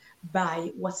affected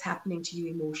by what's happening to you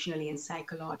emotionally and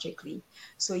psychologically.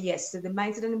 So yes, so the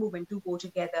mindset and the movement do go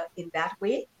together in that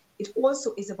way. It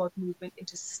also is about movement and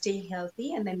to stay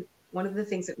healthy. And then one of the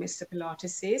things that Mr. Pilates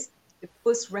says, the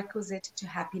first requisite to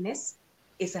happiness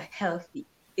is health.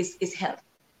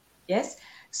 Yes.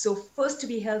 So first, to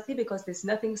be healthy, because there's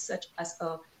nothing such as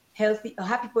a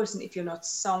happy person if you're not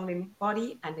sound in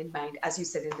body and in mind, as you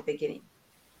said in the beginning.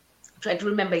 I'm trying to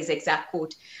remember his exact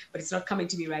quote, but it's not coming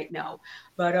to me right now.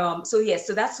 But so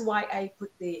that's why I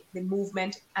put the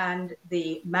movement and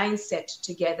the mindset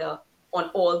together on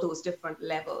all those different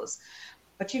levels.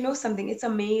 But something, it's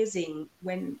amazing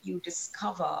when you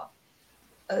discover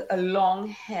a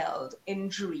long-held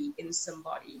injury in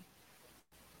somebody.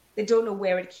 They don't know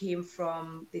where it came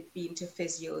from. They've been to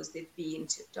physios, they've been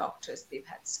to doctors, they've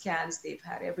had scans, they've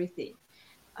had everything.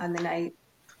 And then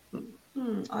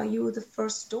are you the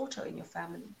first daughter in your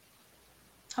family?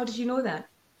 How did you know that?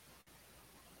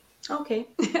 Okay.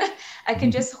 I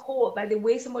can just hold, by the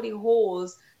way somebody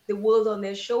holds the world on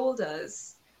their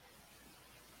shoulders,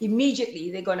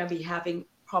 immediately they're going to be having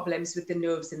problems with the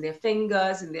nerves in their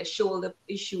fingers and their shoulder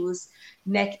issues,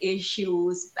 neck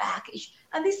issues, back issues.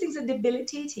 And these things are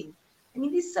debilitating. I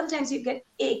mean, these sometimes you get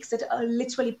aches that are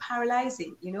literally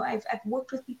paralyzing. You know, I've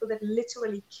worked with people that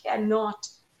literally cannot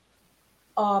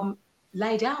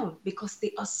lie down because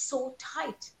they are so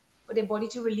tight for their body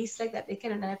to release like that. They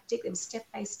cannot. And I have to take them step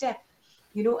by step.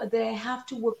 You know, that I have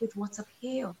to work with what's up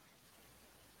here.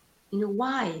 You know,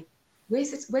 why?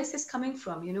 Where's this coming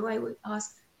from? You know, I would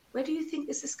ask, where do you think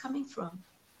this is coming from?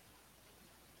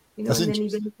 You know, That's and then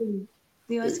interesting. eventually,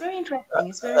 you know, it's very interesting.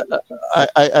 It's very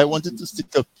I wanted to stick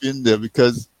a pin there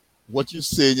because what you're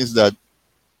saying is that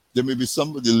there may be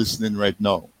somebody listening right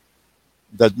now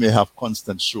that may have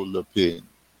constant shoulder pain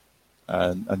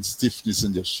and stiffness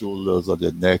in their shoulders or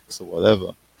their necks or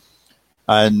whatever.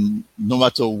 And no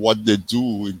matter what they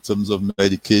do in terms of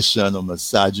medication or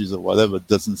massages or whatever, it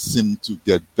doesn't seem to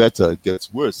get better, it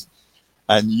gets worse.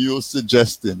 And you're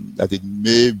suggesting that it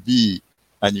may be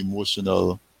an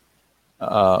emotional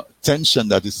tension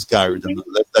that is carried, and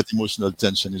unless that emotional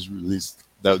tension is released,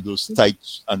 that those tight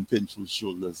and painful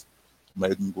shoulders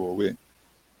mightn't go away.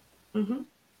 Mm-hmm.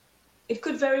 It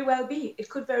could very well be. It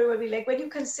could very well be. Like when you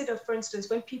consider, for instance,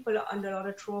 when people are under a lot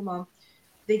of trauma,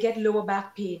 they get lower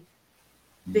back pain,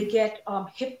 they get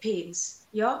hip pains,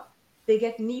 yeah, they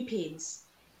get knee pains,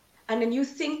 and then you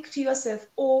think to yourself,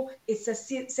 oh, it's a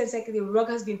sense like the rug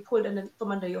has been pulled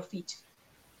from under your feet,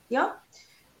 yeah.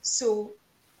 So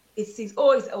it seems,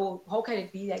 oh, how can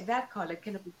it be like that, Carl? It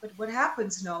cannot be. But what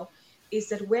happens now is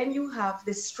that when you have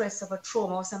this stress of a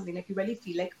trauma or something, like you really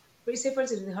feel like, say for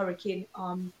instance, the Hurricane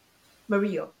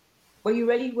Maria, where you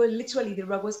really were literally the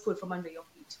rug was pulled from under your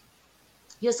feet.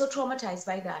 You're so traumatized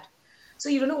by that. So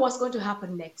you don't know what's going to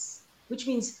happen next, which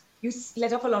means you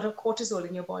let off a lot of cortisol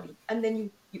in your body. And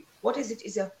then you what is it?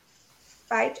 Is a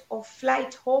fight or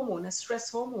flight hormone, a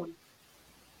stress hormone.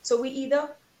 So we either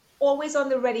always on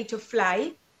the ready to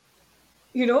fly,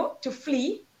 you know, to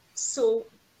flee. So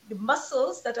the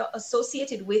muscles that are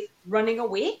associated with running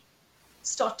away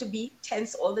start to be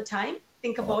tense all the time.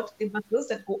 Think about the muscles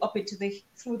that go up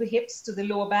through the hips to the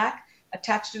lower back,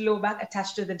 attached to the lower back,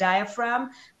 attached to the diaphragm,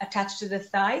 attached to the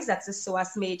thighs. That's the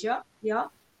psoas major. Yeah.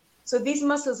 So these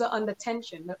muscles are under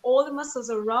tension, but all the muscles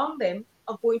around them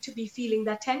are going to be feeling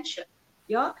that tension.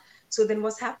 Yeah. So then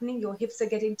what's happening? Your hips are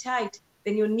getting tight.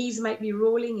 Then your knees might be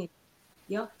rolling in.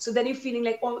 Yeah. So then you're feeling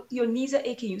like your knees are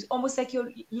aching. It's almost like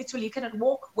you cannot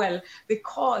walk well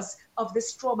because of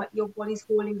this trauma. Your body's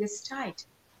holding this tight.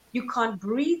 You can't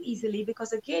breathe easily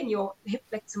because again, your hip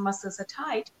flexor muscles are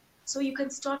tight. So you can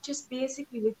start just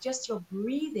basically with just your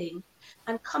breathing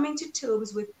and coming to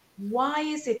terms with why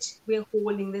is it we're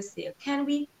holding this there? Can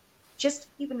we just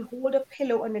even hold a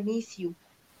pillow underneath you?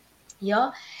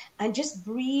 Yeah. And just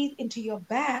breathe into your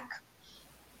back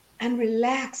and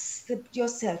relax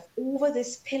yourself over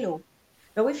this pillow.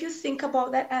 Now, if you think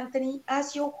about that, Anthony,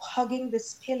 as you're hugging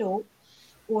this pillow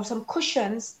or some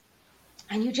cushions,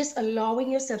 and you're just allowing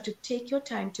yourself to take your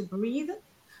time to breathe,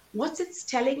 what it's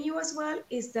telling you as well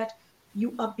is that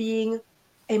you are being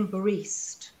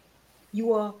embraced.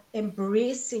 You are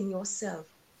embracing yourself.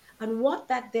 And what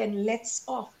that then lets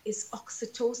off is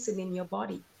oxytocin in your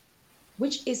body,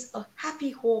 which is a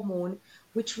happy hormone,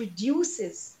 which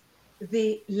reduces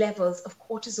the levels of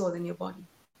cortisol in your body.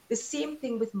 The same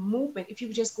thing with movement. If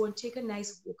you just go and take a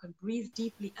nice walk and breathe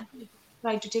deeply and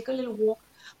try to take a little walk,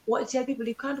 or I tell people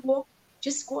you can't walk,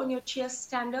 just go on your chair,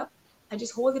 stand up, and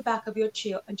just hold the back of your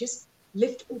chair and just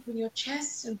lift open your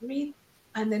chest and breathe.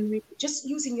 And then just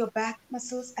using your back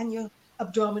muscles and your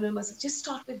abdominal muscles, just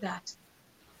start with that.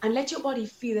 And let your body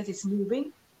feel that it's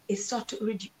moving. It starts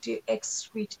to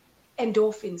excrete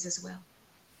endorphins as well.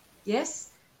 Yes?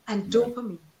 And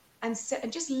dopamine. And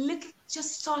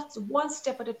just start one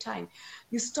step at a time.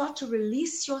 You start to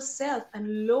release yourself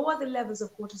and lower the levels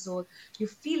of cortisol. You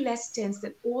feel less tense,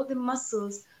 than all the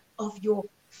muscles of your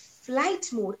flight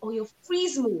mode or your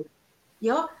freeze mode,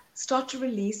 yeah, start to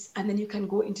release, and then you can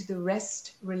go into the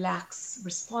rest, relax,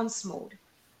 response mode.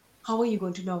 How are you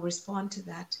going to now respond to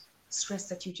that stress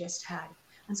that you just had?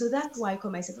 And so that's why I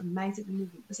call myself a mindset and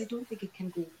movement, because I don't think it can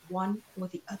go one or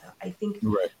the other. I think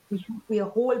we are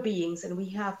whole beings and we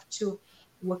have to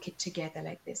work it together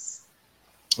like this.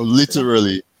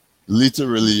 Literally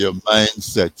your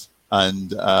mindset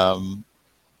and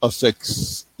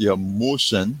affects your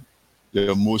emotion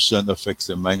affects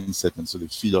your mindset, and so they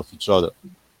feed off each other.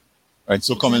 Right.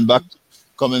 So coming back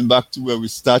to where we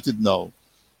started now,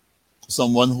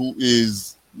 someone who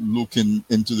is looking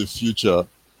into the future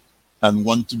and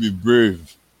want to be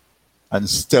brave and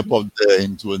step up there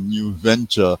into a new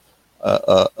venture,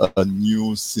 a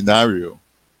new scenario,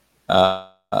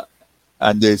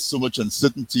 and there's so much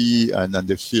uncertainty, and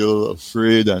they feel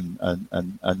afraid and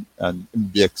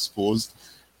be exposed.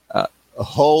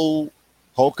 How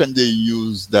how can they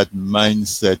use that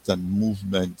mindset and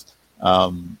movement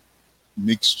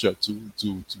mixture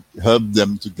to help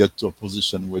them to get to a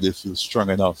position where they feel strong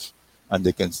enough and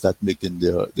they can start making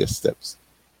their steps?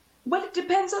 Well, it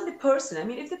depends on the person. I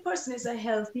mean, if the person is a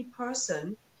healthy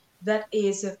person that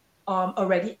is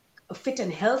already fit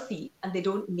and healthy, and they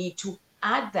don't need to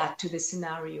add that to the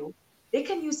scenario, they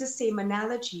can use the same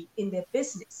analogy in their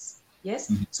business.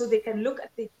 Yes. So they can look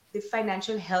at the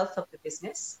financial health of the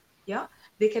business. Yeah.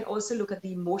 They can also look at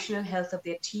the emotional health of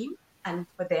their team and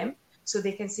for them. So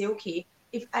they can say, okay,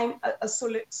 if I'm a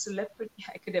celebrity,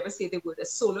 I could never say the word, a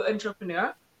solo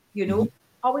entrepreneur, you know,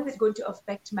 how is it going to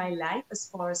affect my life as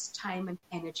far as time and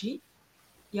energy?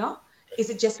 Yeah. Is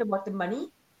it just about the money?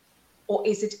 Or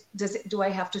do I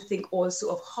have to think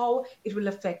also of how it will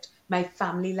affect my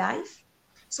family life?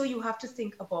 So you have to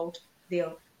think about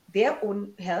their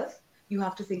own health. You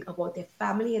have to think about their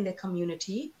family and their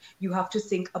community. You have to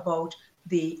think about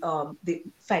the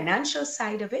financial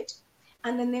side of it.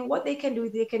 And then what they can do,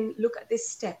 they can look at the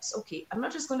steps. Okay, I'm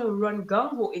not just going to run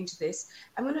gung-ho into this.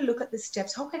 I'm going to look at the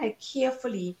steps. How can I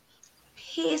carefully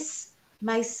pace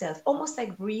myself, almost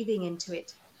like breathing into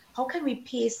it? How can we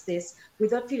pace this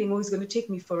without feeling, oh, it's going to take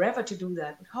me forever to do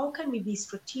that? How can we be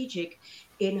strategic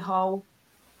in how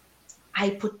I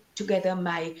put together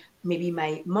my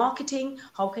marketing?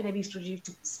 How can I be strategic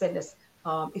to spend this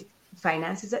if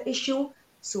finance is an issue?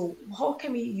 So how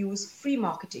can we use free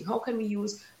marketing? How can we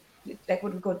use like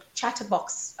what we call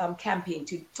chatterbox campaign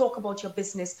to talk about your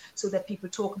business so that people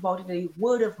talk about it in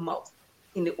word of mouth?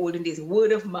 In the olden days,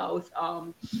 word of mouth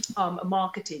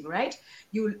marketing, right?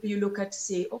 You look at,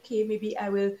 say, okay, maybe I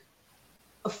will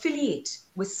affiliate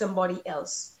with somebody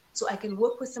else. So I can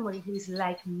work with somebody who is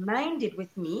like-minded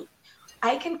with me.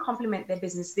 I can complement their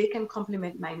business. They can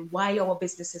complement mine while our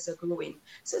businesses are growing.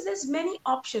 So there's many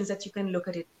options that you can look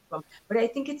at it from. But I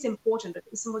think it's important that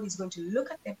if somebody is going to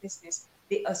look at their business,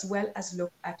 they as well as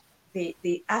look at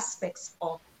the aspects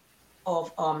of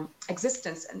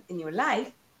existence in your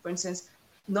life. For instance,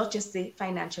 not just the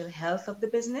financial health of the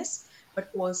business, but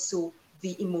also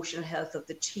the emotional health of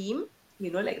the team.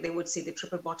 You know, like they would say the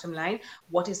triple bottom line.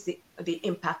 What is the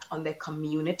impact on their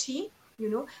community? You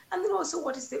know, and then also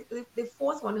what is the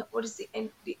fourth one? What is the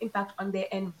impact on their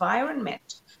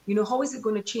environment? You know, how is it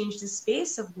going to change the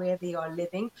space of where they are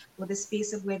living or the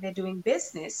space of where they're doing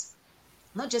business?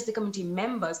 Not just the community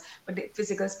members, but the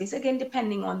physical space, again,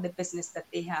 depending on the business that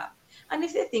they have. And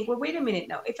if they think, well, wait a minute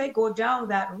now, if I go down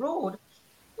that road,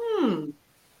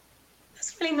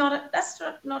 that's really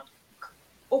not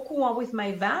occur with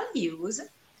my values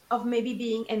of maybe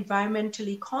being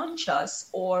environmentally conscious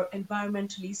or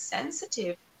environmentally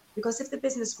sensitive. Because if the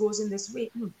business goes in this way,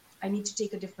 I need to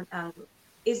take a different angle.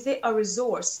 Is there a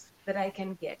resource that I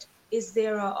can get? Is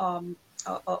there a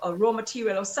raw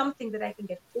material or something that I can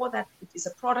get for that? It is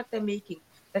a product they're making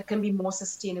that can be more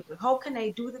sustainable. How can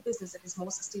I do the business that is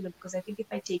more sustainable? Because I think if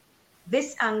I take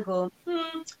this angle,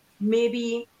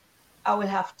 maybe I will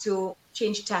have to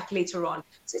change tack later on.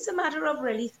 So it's a matter of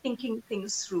really thinking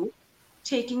things through,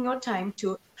 taking your time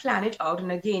to plan it out.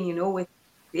 And again, you know, with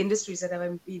the industries that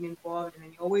I've been involved in,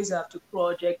 you always have to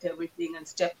project everything and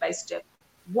step by step,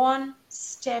 one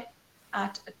step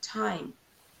at a time.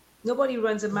 Nobody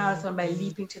runs a marathon by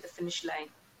leaping to the finish line.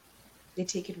 They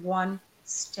take it one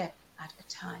step at a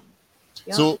time.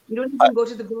 Yeah? So you don't even go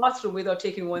to the bathroom without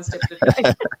taking one step at a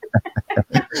time.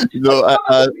 you know,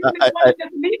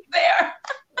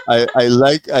 I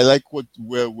like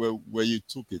where you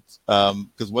took it,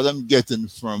 because what I'm getting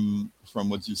from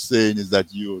what you're saying is that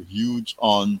you're huge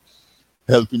on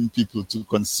helping people to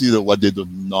consider what they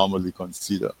don't normally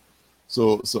consider.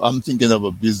 So I'm thinking of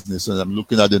a business and I'm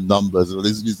looking at the numbers. Well,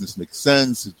 this business makes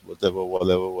sense. It's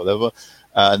whatever,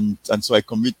 and so I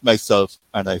commit myself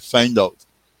and I find out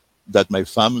that my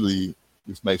family,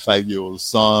 with my 5-year-old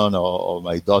son or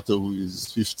my daughter who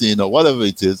is 15 or whatever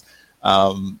it is,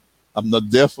 I'm not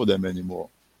there for them anymore.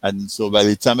 And so by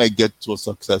the time I get to a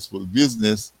successful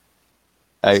business,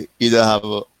 I either have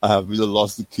either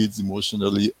lost the kids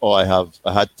emotionally or I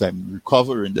had time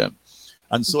recovering them.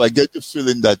 And so I get the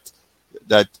feeling that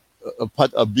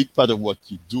a big part of what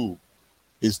you do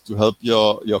is to help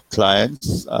your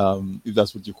clients, if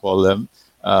that's what you call them,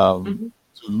 to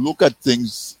look at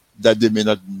things that they may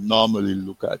not normally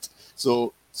look at.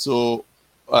 So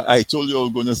I told you I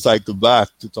was going to cycle back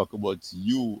to talk about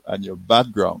you and your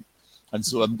background. And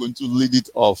so I'm going to lead it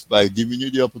off by giving you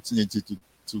the opportunity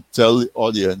to tell the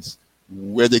audience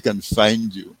where they can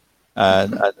find you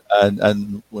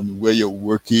and where your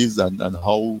work is and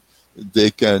how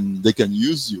they can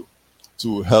use you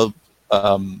to help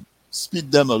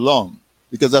speed them along,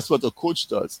 because that's what a coach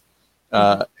does.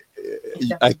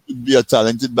 I could be a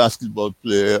talented basketball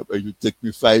player, but it would take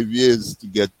me 5 years to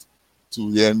get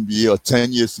to the NBA or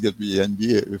 10 years to get to the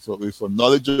NBA. With a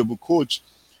knowledgeable coach,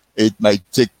 it might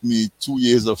take me 2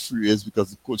 years or 3 years because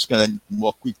the coach can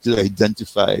more quickly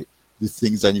identify the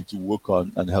things I need to work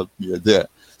on and help me there.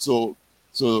 So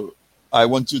I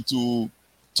want you to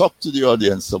talk to the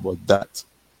audience about that.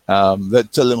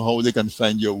 Tell them how they can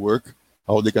find your work,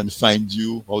 how they can find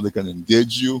you, how they can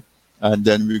engage you. And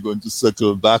then we're going to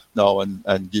circle back now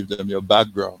and give them your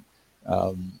background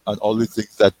and all the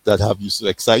things that have you so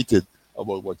excited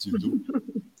about what you do.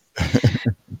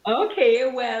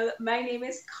 Okay, well, my name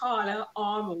is Carla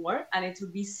Armour, and it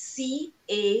would be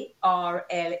Carla,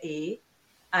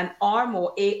 and Armour,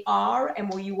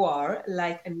 Armour,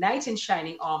 like a knight in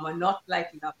shining armor, not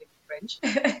like love in French.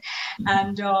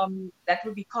 And that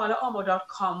would be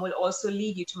CarlaArmour.com will also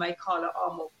lead you to my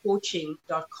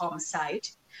CarlaArmourCoaching.com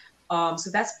site.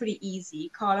 So that's pretty easy.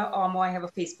 Carla Armour, I have a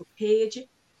Facebook page.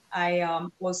 I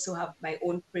also have my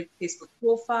own Facebook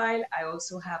profile. I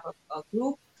also have a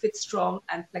group, Fit Strong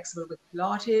and Flexible with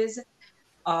Pilates.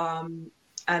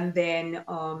 And then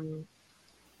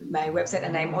my website,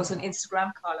 and I'm also on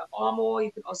Instagram, Carla Armour.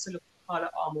 You can also look for Carla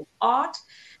Armour Art,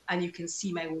 and you can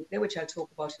see my work there, which I'll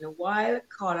talk about in a while.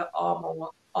 Carla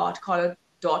Armour Art,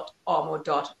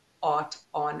 Carla.armour.art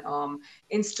on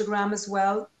Instagram as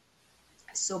well.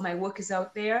 So my work is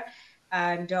out there,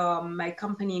 and my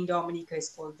company in Dominica is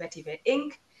called Vetiver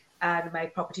Inc., and my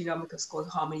property in Dominica is called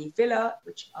Harmony Villa,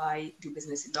 which I do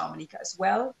business in Dominica as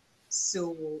well.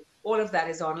 So all of that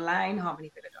is online,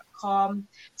 harmonyvilla.com.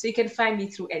 So you can find me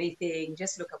through anything.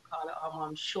 Just look up Carla Armour.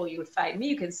 I'm sure you'll find me.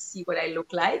 You can see what I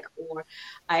look like. Or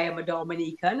I am a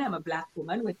Dominican. I'm a Black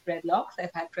woman with dreadlocks.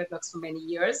 I've had dreadlocks for many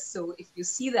years. So if you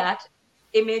see that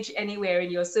image anywhere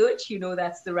in your search, you know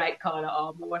that's the right Carla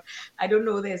Armour. I don't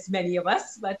know there's many of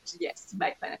us, but yes, you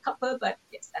might find a couple. But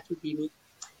yes, that would be me.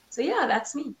 So yeah,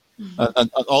 that's me. And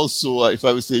also, if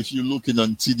I would say, if you're looking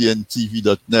on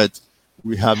tdntv.net,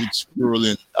 we have it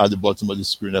scrolling at the bottom of the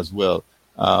screen as well.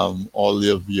 All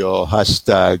of your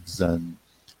hashtags and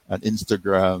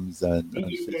Instagrams and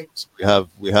Facebooks.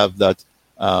 We have that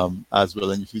as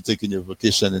well. And if you're taking your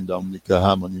vacation in Dominica,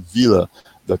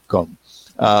 harmonyvilla.com.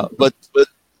 But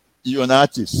you're an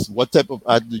artist. What type of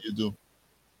art do you do?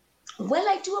 Well,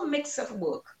 I do a mix of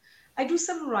work. I do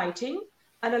some writing,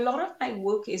 and a lot of my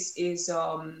work is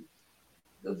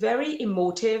very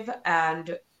emotive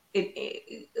and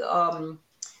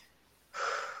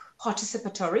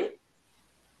participatory.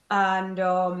 And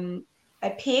I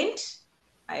paint,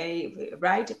 I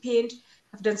write, I paint.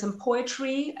 I've done some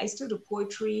poetry. I still do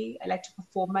poetry. I like to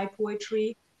perform my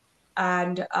poetry.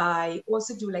 And I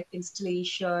also do like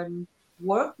installation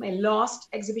work. My last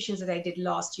exhibitions that I did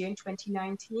last year in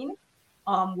 2019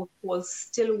 were called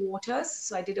Still Waters.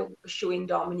 So I did a show in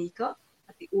Dominica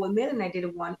at the Old Mill, and I did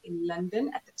one in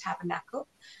London at the Tabernacle.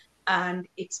 And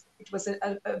it was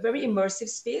a very immersive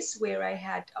space where I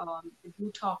had the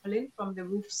blue tarpaulin from the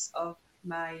roofs of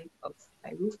my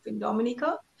roof in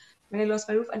Dominica when I lost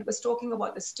my roof, and it was talking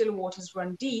about the still waters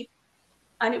run deep,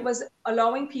 and it was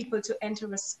allowing people to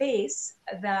enter a space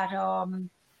that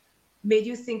made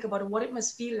you think about what it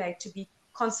must feel like to be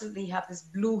constantly have this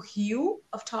blue hue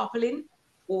of tarpaulin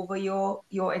over your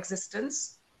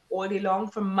existence all day long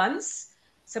for months.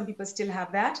 Some people still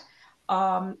have that.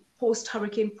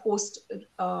 Post-hurricane,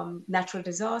 post-natural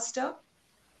disaster.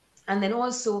 And then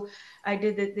also I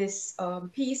did this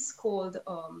piece called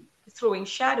Throwing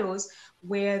Shadows,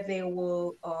 where there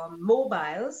were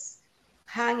mobiles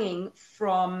hanging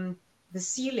from the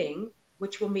ceiling,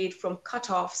 which were made from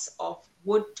cut-offs of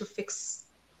wood to fix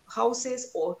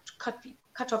houses, or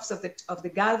cut-offs of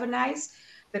the galvanized,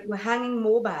 that were hanging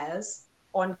mobiles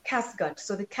on casgut.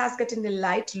 So the casgut in the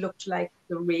light looked like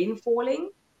the rain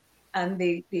falling, and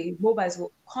the mobiles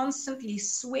were constantly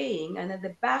swaying, and at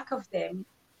the back of them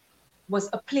was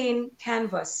a plain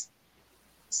canvas.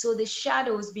 So the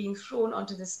shadows being thrown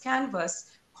onto this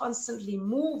canvas, constantly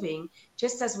moving,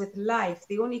 just as with life,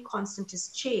 the only constant is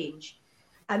change.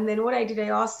 And then what I did, I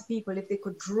asked the people if they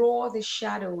could draw the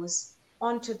shadows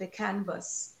onto the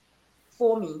canvas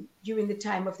for me during the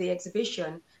time of the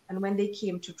exhibition. And when they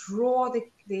came to draw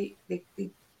the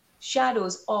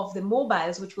shadows of the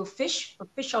mobiles, which were fish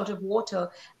out of water,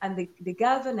 and the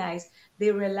galvanized,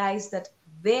 they realized that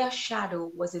their shadow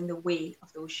was in the way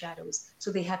of those shadows.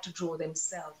 So they had to draw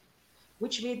themselves,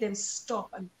 which made them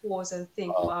stop and pause and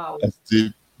think, wow. That's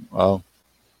deep. Wow.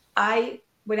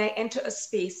 When I enter a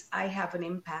space, I have an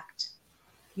impact.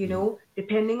 You know,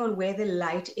 depending on where the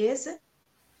light is,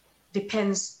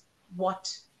 depends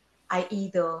what I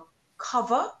either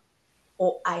cover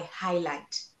or I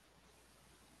highlight.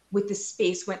 with the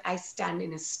space when I stand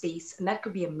in a space. And that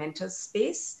could be a mental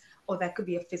space or that could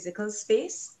be a physical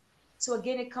space. So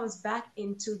again, it comes back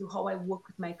into how I work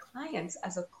with my clients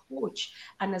as a coach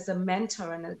and as a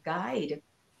mentor and a guide.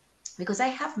 Because I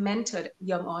have mentored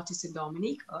young artists in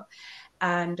Dominica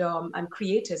and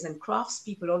creators and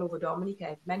craftspeople all over Dominica.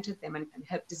 I've mentored them and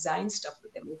helped design stuff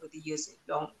with them over the years,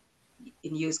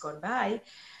 in years gone by.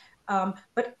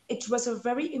 But it was a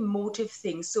very emotive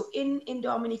thing. So in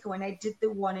Dominica, when I did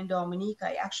the one in Dominica,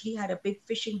 I actually had a big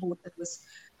fishing boat that was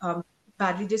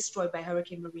badly destroyed by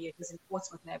Hurricane Maria. It was in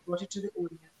Portsmouth, and I brought it to the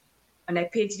owner, and I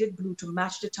painted it blue to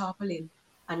match the tarpaulin,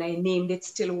 and I named it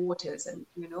Still Waters, and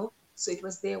so it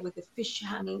was there with the fish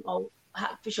hanging out,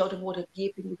 fish out of water,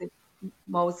 gaping with the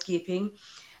mouth gaping,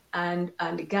 and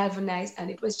galvanized, and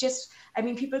it was just, I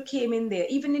mean, people came in there,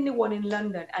 even in the one in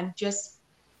London, and just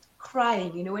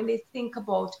crying, when they think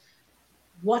about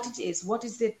what it is, what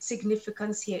is the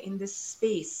significance here in this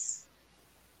space,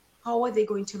 how are they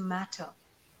going to matter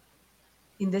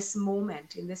in this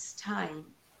moment, in this time?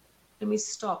 Let me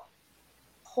stop,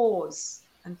 pause,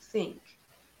 and think.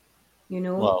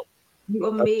 Wow. You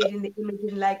are made in the image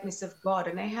and likeness of God,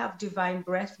 and I have divine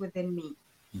breath within me.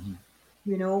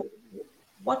 Mm-hmm.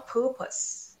 What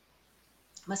purpose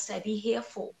must I be here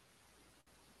for?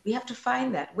 We have to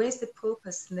find that. Where's the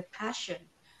purpose and the passion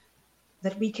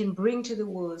that we can bring to the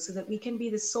world so that we can be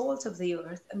the salt of the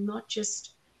earth and not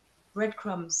just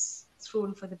breadcrumbs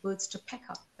thrown for the birds to peck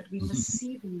up, but we must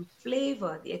see them,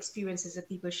 flavor the experiences that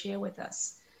people share with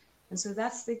us. And so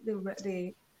that's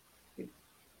the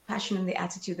passion and the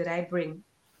attitude that I bring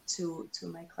to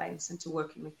my clients and to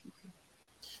working with people.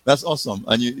 That's awesome.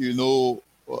 And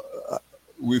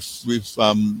with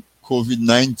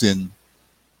COVID-19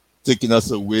 taking us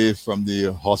away from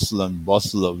the hustle and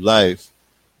bustle of life,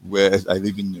 where I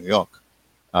live in New York,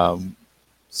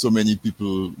 so many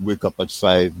people wake up at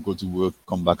 5, go to work,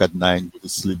 come back at 9, go to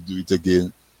sleep, do it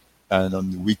again. And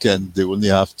on the weekend, they only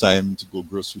have time to go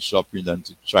grocery shopping and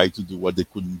to try to do what they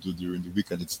couldn't do during the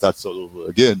weekend. It starts all over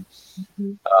again.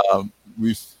 Mm-hmm.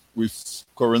 With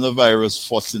coronavirus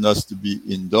forcing us to be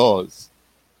indoors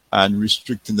and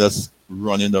restricting us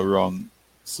running around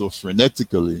so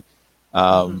frenetically,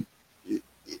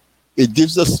 it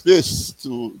gives us space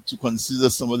to consider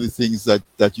some of the things that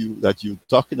you're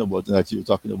talking about and that you're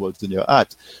talking about in your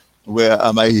art. Where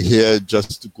am I here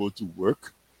just to go to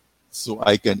work so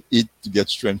I can eat to get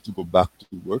strength to go back to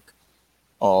work?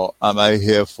 Or am I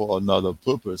here for another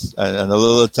purpose? And a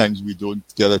lot of times we don't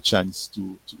get a chance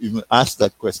to even ask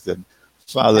that question,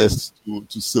 far less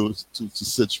to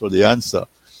search for the answer.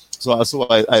 So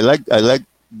I like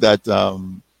that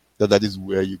that is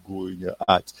where you go in your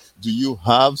art. Do you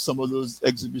have some of those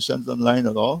exhibitions online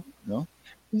at all? No?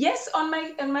 Yes, on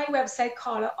my website,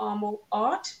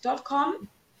 CarlaArmourArt.com.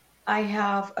 I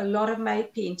have a lot of my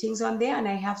paintings on there, and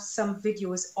I have some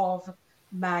videos of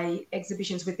my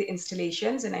exhibitions with the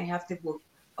installations, and I have the book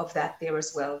of that there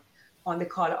as well on the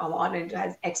Carla Armour Art, and it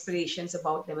has explanations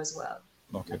about them as well.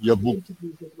 Okay. Your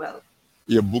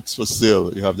books for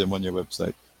sale, you have them on your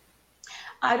website?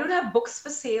 I don't have books for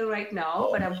sale right now,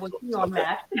 but I'm working on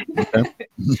that.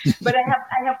 But I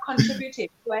have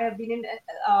contributed. So I have been in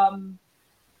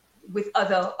with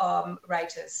other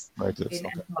writers in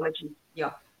anthology,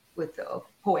 with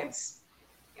poems.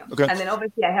 Yeah. Okay. And then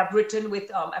obviously I've written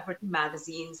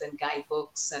magazines and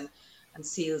guidebooks and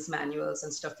sales manuals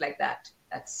and stuff like that.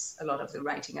 That's a lot of the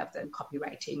writing I've done,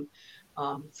 copywriting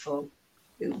for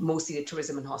mostly the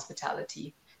tourism and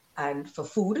hospitality, and for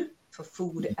food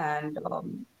and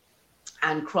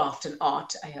craft and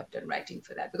art. I have done writing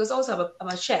for that because also I'm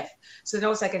a chef, so then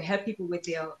also I can help people with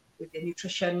their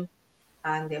nutrition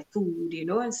and their food,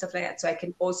 and stuff like that. So I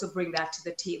can also bring that to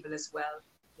the table as well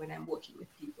when I'm working with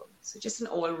people. So just an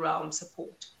all-round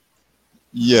support.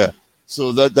 Yeah.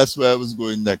 So that's where I was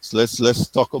going next. Let's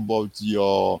talk about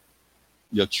your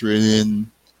training,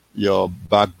 your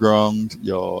background,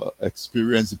 your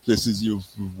experience, the places you've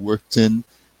worked in.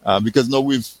 Because now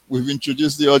we've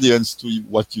introduced the audience to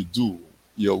what you do,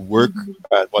 your work,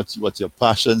 and what your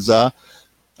passions are.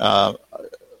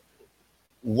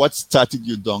 What started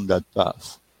you down that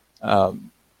path of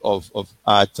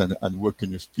art and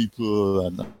working with people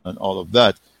and all of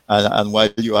that? And while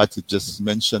you're at it, just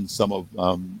mention some of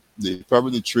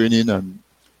the training and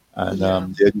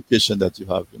the education that you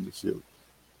have in the field.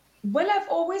 Well, I've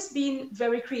always been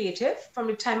very creative from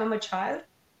the time I'm a child.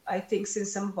 I think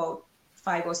since I'm about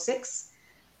 5 or 6,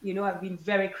 I've been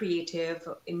very creative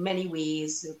in many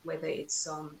ways, whether it's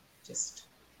just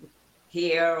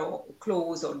hair or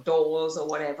clothes or dolls or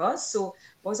whatever. So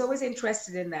I was always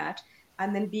interested in that.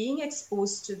 And then being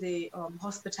exposed to the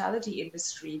hospitality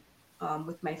industry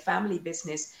with my family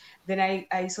business, then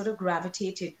I sort of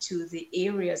gravitated to the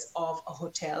areas of a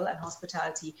hotel and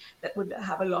hospitality that would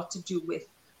have a lot to do with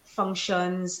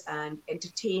functions and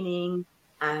entertaining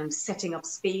and setting up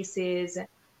spaces.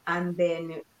 And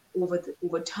then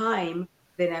over time,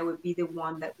 then I would be the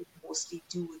one that would mostly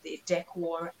do the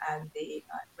decor and the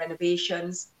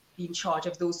renovations, be in charge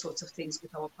of those sorts of things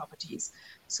with our properties.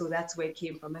 So that's where it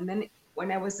came from. And then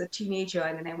when I was a teenager,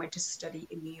 and then I went to study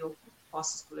in New York,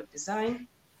 Foster School of Design.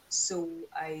 So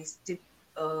I did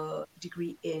a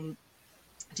degree in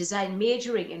design,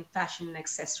 majoring in fashion and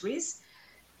accessories.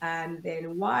 And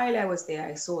then while I was there,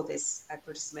 I saw this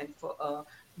advertisement for a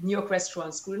New York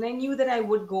restaurant school. And I knew that I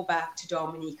would go back to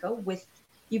Dominica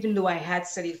even though I had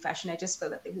studied fashion, I just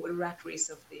felt that the whole rat race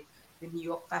of the New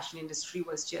York fashion industry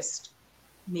was just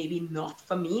maybe not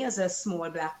for me as a small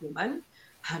Black woman.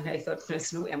 And I thought,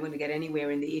 there's no way I'm going to get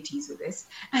anywhere in the 80s with this.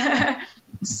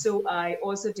 So I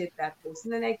also did that course.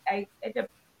 And then I ended up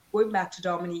going back to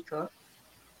Dominica,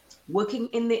 working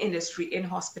in the industry, in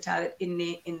hospitality, in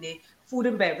the food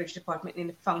and beverage department, in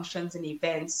the functions and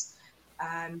events,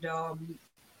 and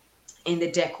in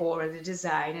the decor and the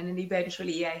design. And then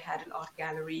eventually I had an art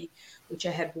gallery, which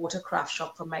I had bought a craft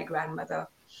shop from my grandmother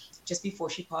just before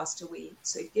she passed away.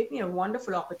 So it gave me a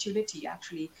wonderful opportunity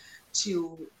actually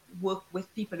to work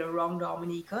with people around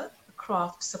Dominica,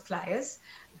 craft suppliers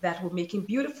that were making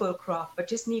beautiful craft, but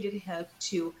just needed help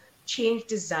to change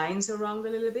designs around a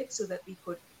little bit so that we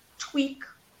could tweak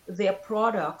their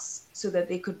products so that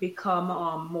they could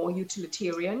become more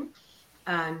utilitarian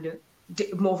and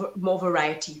more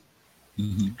variety.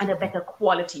 Mm-hmm. And a better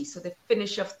quality. So the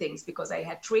finish of things, because I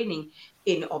had training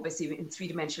in obviously in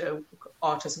three-dimensional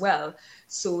art as well.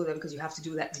 So that because you have to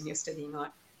do that when you're studying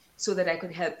art, so that I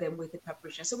could help them with the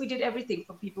preparation. So we did everything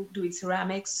from people doing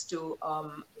ceramics to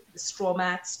the straw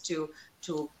mats to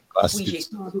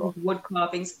wood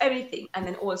carvings, everything. And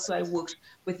then also I worked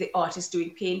with the artists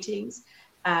doing paintings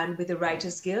and with the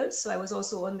Writers Guild. So I was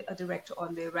also a director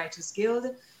on the Writers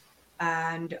Guild,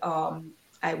 and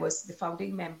I was the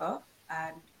founding member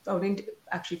and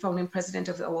founding president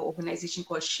of our organization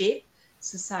called SHAPE,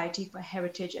 Society for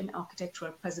Heritage and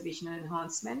Architectural Preservation and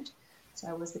Enhancement. So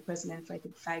I was the president for, I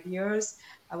think, 5 years.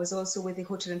 I was also with the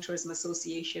Hotel and Tourism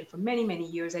Association for many, many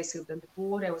years. I served on the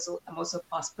board. I'm also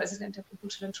past president of the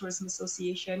Hotel and Tourism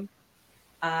Association.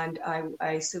 And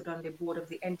I served on the board of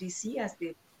the NDC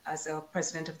as a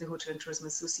president of the Hotel and Tourism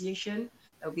Association.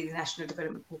 That would be the National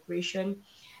Development Corporation.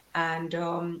 And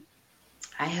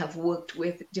I have worked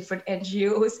with different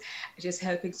NGOs, just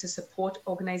helping to support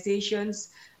organizations.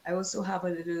 I also have a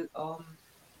little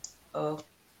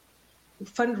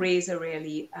fundraiser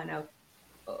really, and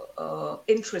a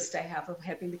interest I have of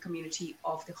helping the community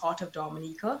of the Heart of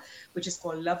Dominica, which is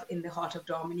called Love in the Heart of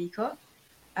Dominica.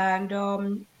 And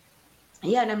and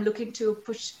I'm looking to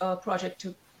push a project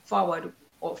forward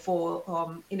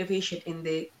for innovation in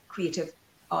the creative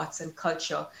arts and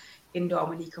culture in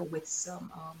Dominica with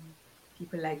some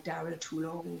people like Daryl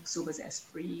Tulo, Sobers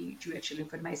Esprit, Juliet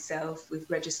Chillingford, myself. We've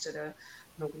registered an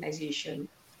organization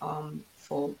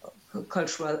for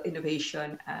cultural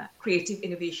innovation, creative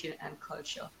innovation and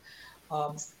culture.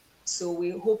 So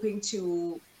we're hoping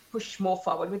to push more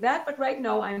forward with that. But right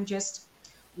now I'm just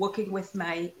working with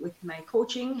my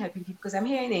coaching, helping people, because I'm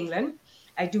here in England.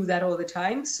 I do that all the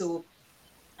time. So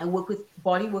I work with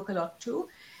body work a lot too.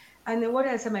 And then what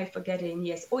else am I forgetting?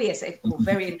 Yes. Oh, yes.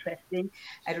 Very interesting.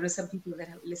 I don't know, some people that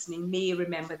are listening may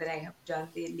remember that I have done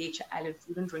the Nature Island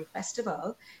Food and Drink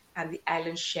Festival and the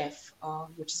Island Chef,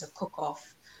 which is a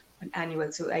cook-off, an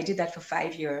annual. So I did that for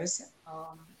 5 years.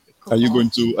 Are you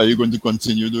going to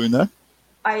continue doing that?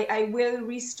 I will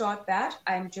restart that.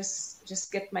 I'm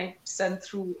just get my son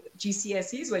through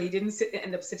GCSEs. Well, he didn't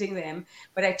end up sitting them,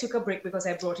 but I took a break because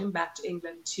I brought him back to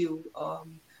England to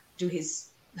do his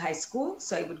high school.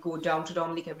 So I would go down to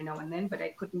Dominica every now and then, but I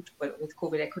couldn't. Well, with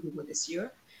COVID, I couldn't go this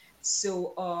year.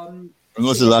 So when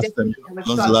was the last time?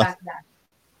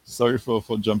 Sorry for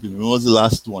jumping. When was the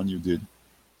last one you did?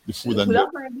 The food and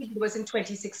last one I did was in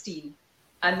 2016.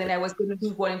 And then I was going to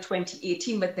do one in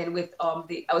 2018, but then with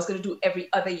I was going to do every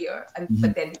other year,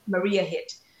 but then Maria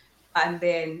hit, and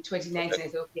then 2019 I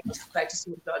thought, okay, I'll try to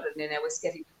sort it out, and then I was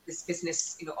getting this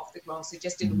business, off the ground, so it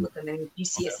just didn't work. And then with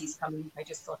GCSEs coming, I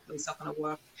just thought, no, it's not going to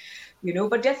work,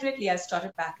 But definitely I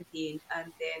started back again,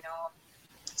 and then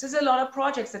so there's a lot of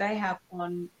projects that I have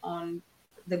on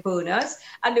the burners.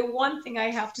 And the one thing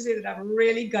I have to say that I'm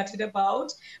really gutted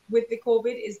about with the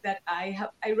COVID is that I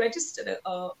registered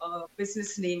a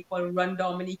business name called Run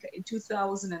Dominica in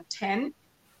 2010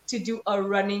 to do a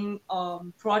running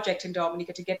project in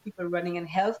Dominica to get people running and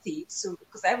healthy. So,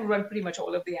 because I've run pretty much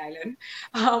all of the island,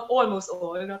 almost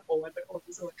all, not all, but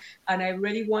almost all. And I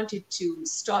really wanted to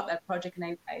start that project.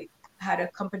 And I had a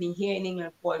company here in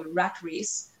England called Rat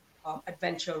Race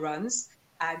Adventure Runs.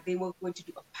 And they were going to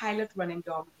do a pilot run in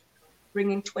Dominica,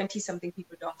 bringing 20-something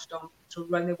people down to Dominica to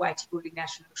run the Whitey Goulding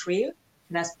National Trail.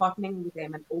 And I was partnering with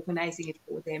them and organizing it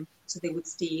for them. So they would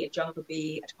stay at Jungle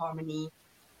Bay, at Harmony,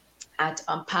 at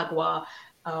Pagua,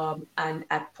 and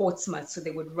at Portsmouth. So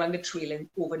they would run the trail and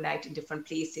overnight in different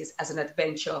places as an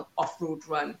adventure off-road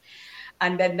run.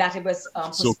 And then that was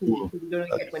So cool. cool. We don't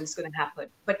know yet when it's going to happen.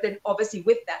 But then obviously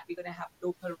with that, we're going to have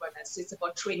local runners. So it's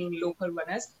about training local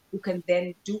runners who can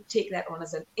then take that on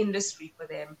as an industry for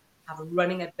them, have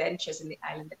running adventures in the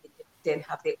island that they can then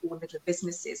have their own little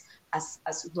businesses as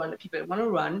runner people that want to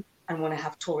run and want to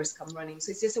have tourists come running. So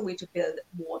it's just a way to build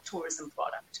more tourism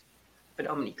product for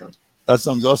Dominica. That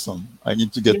sounds awesome. I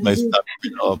need to get my stuff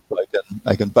up.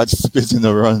 I can participate in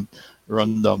a run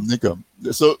Dominica.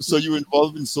 So you're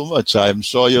involved in so much. I'm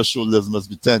sure your shoulders must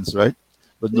be tense, right?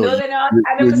 But No, they're not.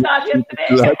 I had a massage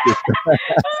yesterday.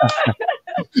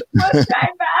 First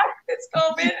time back. It's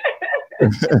COVID.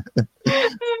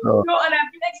 No, and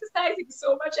I've been exercising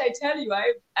so much. I tell you,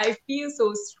 I feel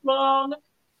so strong.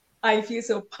 I feel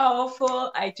so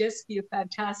powerful. I just feel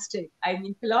fantastic. I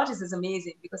mean, Pilates is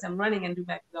amazing because I'm running and doing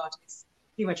my Pilates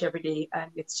pretty much every day,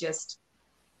 and it's just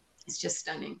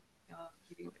stunning.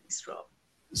 Feeling really strong.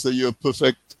 So you're a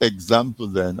perfect example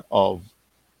then of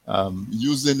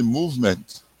using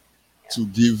movement to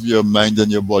give your mind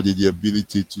and your body the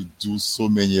ability to do so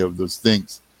many of those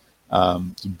things,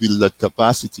 to build that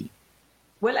capacity.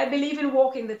 Well, I believe in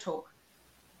walking the talk.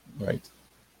 Right.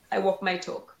 I walk my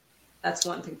talk. That's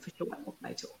one thing for sure. I walk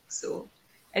my talk. So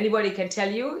anybody can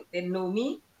tell you, they know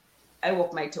me. I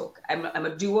walk my talk. I'm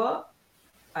a doer.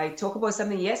 I talk about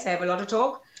something. Yes, I have a lot of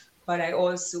talk, but I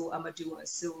also am a doer.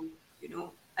 So,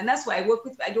 and that's why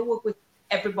I don't work with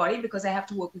everybody because I have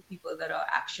to work with people that are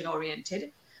action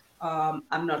oriented.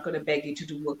 I'm not going to beg you to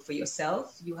do work for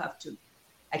yourself.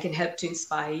 I can help to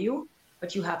inspire you,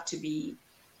 but you have to be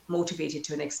motivated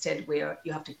to an extent where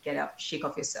you have to get up, shake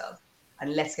off yourself,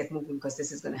 and let's get moving because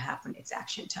this is going to happen. It's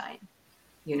action time,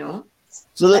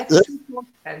 So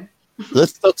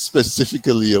let's talk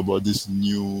specifically about this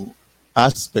new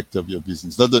aspect of your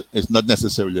business. It's not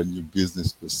necessarily a new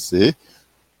business per se,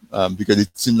 because it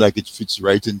seems like it fits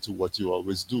right into what you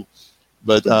always do.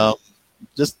 But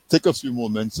just take a few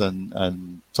moments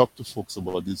and talk to folks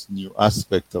about this new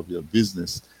aspect of your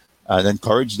business and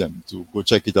encourage them to go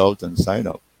check it out and sign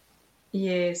up.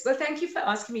 Yes. Well, thank you for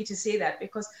asking me to say that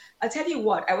because I'll tell you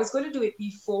what, I was going to do it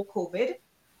before COVID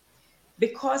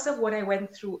because of what I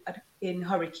went through in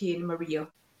Hurricane Maria.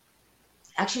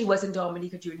 Actually, was in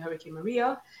Dominica during Hurricane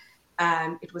Maria,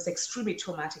 and it was extremely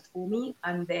traumatic for me.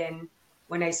 And then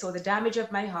when I saw the damage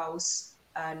of my house,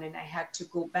 and then I had to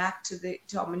go back to the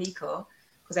Dominica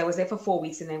because I was there for 4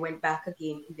 weeks, and I went back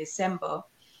again in December.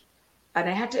 And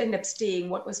I had to end up staying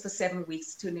what was for 7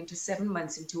 weeks, turned into 7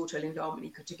 months in total in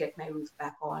Dominica to get my roof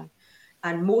back on.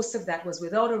 And most of that was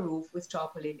without a roof, with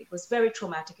tarpaulin. It was very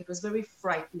traumatic. It was very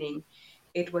frightening.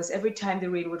 It was every time the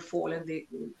rain would fall and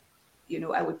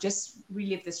I would just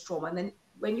relive this trauma. And then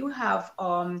when you have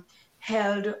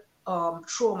held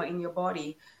trauma in your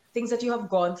body, things that you have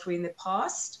gone through in the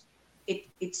past,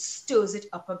 it stirs it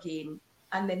up again.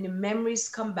 And then the memories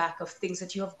come back of things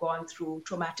that you have gone through,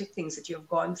 traumatic things that you have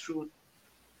gone through.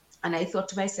 And I thought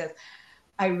to myself,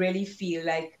 I really feel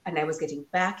like, and I was getting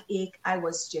backache. I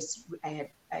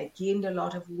gained a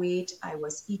lot of weight. I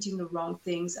was eating the wrong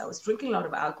things. I was drinking a lot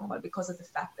of alcohol because of the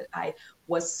fact that I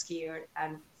was scared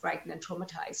and frightened and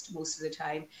traumatized most of the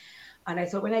time. And I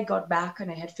thought when I got back and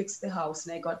I had fixed the house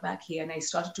and I got back here and I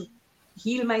started to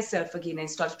heal myself again, I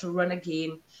started to run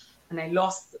again. And I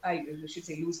should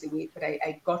say lose the weight, but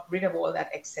I got rid of all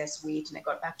that excess weight and I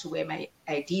got back to where my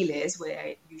ideal is, where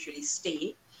I usually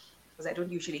stay. Because I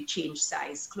don't usually change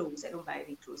size clothes. I don't buy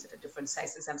any clothes that are different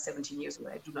sizes. I'm 17 years old.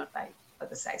 I do not buy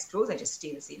other size clothes. I just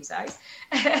stay the same size.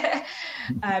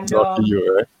 And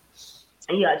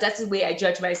yeah, that's the way I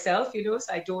judge myself, So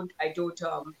I don't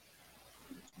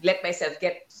let myself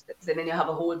then you have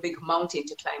a whole big mountain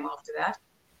to climb after that.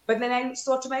 But then I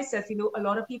thought to myself, a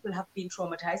lot of people have been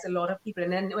traumatized, a lot of people.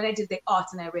 And then when I did the art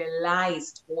and I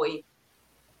realized,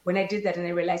 when I did that and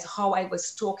I realized how I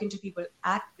was talking to people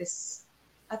at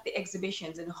the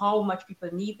exhibitions and how much people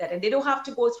need that. And they don't have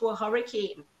to go through a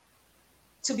hurricane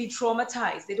to be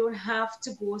traumatized. They don't have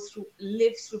to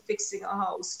live through fixing a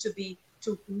house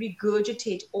to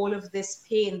regurgitate all of this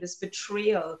pain, this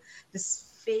betrayal,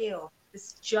 this fear,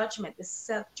 judgment, this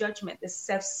self-judgment, this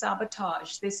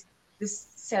self-sabotage, this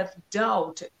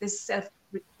self-doubt, this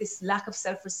lack of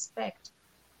self-respect,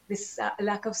 this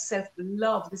lack of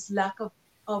self-love, this lack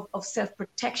of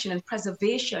self-protection and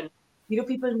preservation.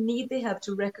 People need the help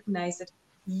to recognize that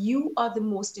you are the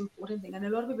most important thing. And a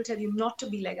lot of people tell you not to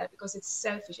be like that because it's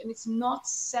selfish. And it's not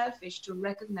selfish to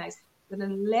recognize that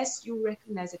unless you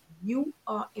recognize that you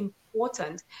are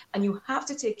important and you have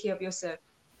to take care of yourself,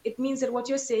 it means that what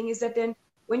you're saying is that then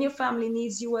when your family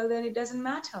needs you, well, then it doesn't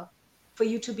matter for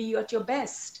you to be at your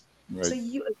best. Right. So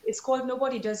it's called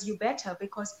Nobody Does You Better,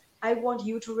 because I want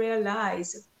you to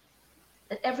realize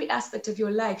that every aspect of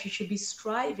your life, you should be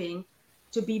striving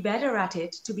to be better at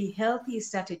it, to be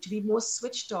healthiest at it, to be more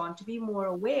switched on, to be more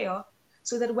aware,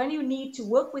 so that when you need to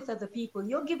work with other people,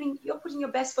 you're putting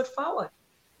your best foot forward.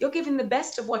 You're giving the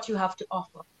best of what you have to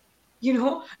offer.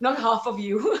 Not half of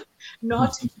you,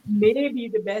 not maybe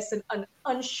the best and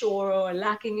unsure or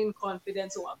lacking in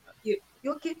confidence. Or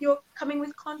you're coming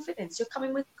with confidence. You're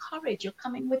coming with courage. You're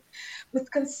coming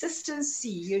with consistency.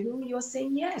 You're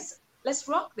saying, yes, let's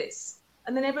rock this.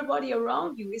 And then everybody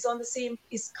around you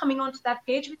is coming onto that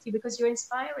page with you because you're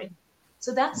inspiring.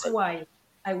 So that's why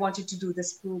I wanted to do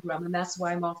this program, and that's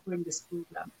why I'm offering this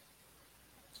program.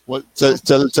 What? Tell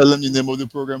them the name of the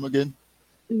program again.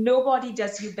 Nobody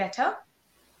Does You Better.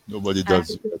 Nobody Does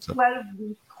You Better. It's a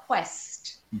 12-week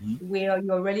quest where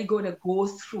you're really going to go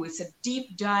through. It's a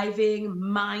deep diving,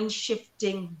 mind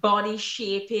shifting, body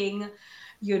shaping.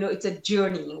 It's a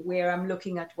journey where I'm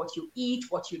looking at what you eat,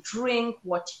 what you drink,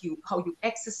 how you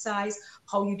exercise,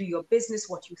 how you do your business,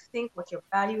 what you think, what your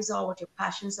values are, what your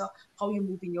passions are, how you're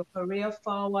moving your career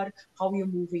forward, how you're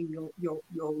moving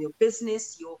your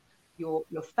business,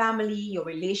 your family, your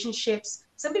relationships.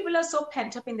 Some people are so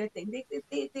pent up in their thing.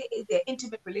 Their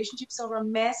intimate relationships are a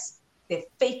mess. They're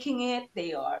faking it.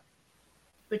 They are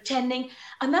pretending.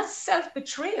 And that's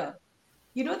self-betrayal.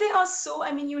 They are so,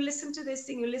 you listen to this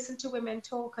thing, you listen to women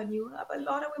talk, and you have a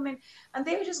lot of women, and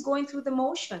they're just going through the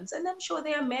motions. And I'm sure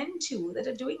there are men too that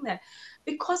are doing that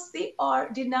because they are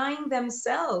denying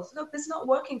themselves. Look, this is not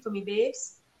working for me,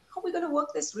 babes. How are we going to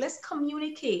work this? Let's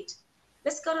communicate.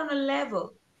 Let's get on a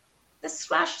level. Let's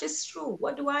thrash this through.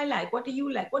 What do I like? What do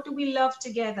you like? What do we love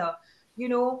together?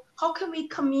 How can we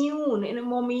commune in a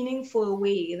more meaningful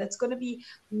way that's going to be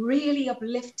really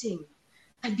uplifting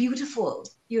and beautiful?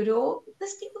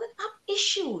 There's people that have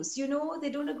issues, they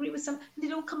don't agree with something, they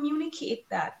don't communicate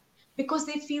that because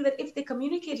they feel that if they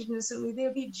communicate it in a certain way,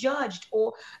 they'll be judged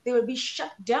or they will be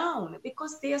shut down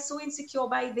because they are so insecure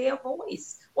by their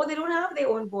voice, or they don't have their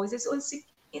own voice. They're so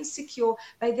insecure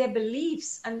by their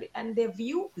beliefs and their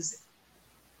views.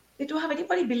 They don't have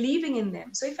anybody believing in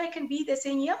them. So if I can be there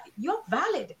saying, yeah, you're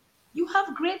valid, you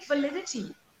have great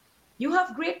validity, you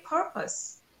have great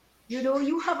purpose,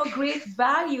 you have a great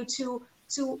value to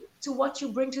what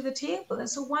you bring to the table. And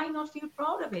so why not feel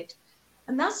proud of it?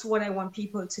 And that's what I want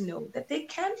people to know, that they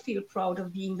can feel proud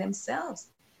of being themselves.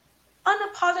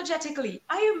 Unapologetically,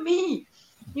 I am me.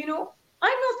 I'm not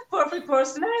the perfect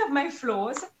person. I have my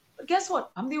flaws. But guess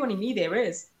what? I'm the only me there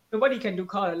is. Nobody can do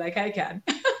color like I can.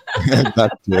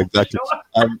 Exactly.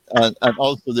 And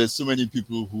also there's so many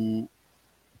people who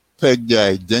peg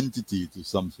their identity to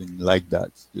something like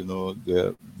that.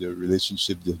 Their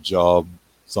relationship, their job,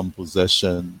 some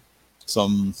possession,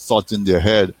 some thought in their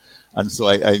head. And so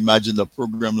I imagine a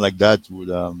program like that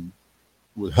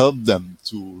would help them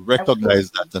to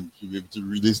recognize that and to be able to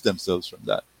release themselves from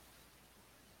that.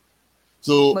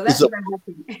 So that's what I'm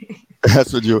hoping.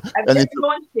 That's what you. I've just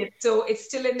launched it, so it's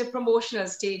still in the promotional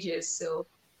stages. So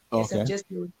yes, I've just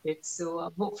launched it.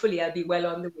 So hopefully I'll be well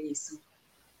on the way soon.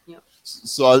 Yeah.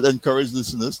 So I'll encourage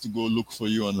listeners to go look for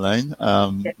you online.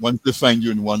 Once they find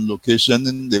you in one location,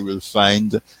 then they will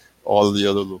find all the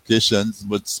other locations.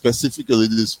 But specifically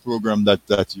this program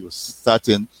that you're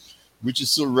starting, which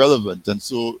is so relevant and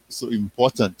so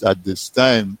important at this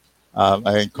time,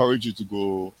 I encourage you to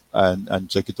go and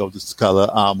check it out. The Scalar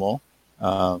Armor,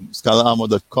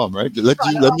 ScalarArmor.com, right? Let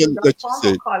me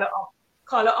say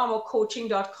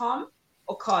ScalarArmorCoaching.com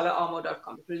or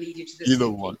CalarArmor.com. It will lead you to the either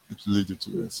one. It will lead you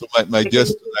to it. So my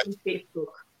guest tonight,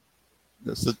 Facebook.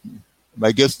 Yes, certainly.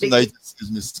 My guest tonight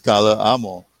is Miss Scalar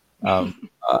Armor.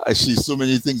 She's so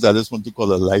many things. I just want to call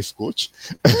her life coach.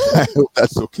 I hope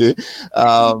that's okay.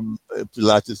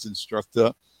 Pilates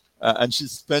instructor, and she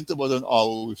spent about an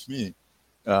hour with me,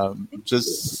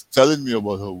 just telling me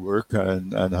about her work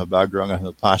and her background and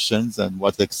her passions and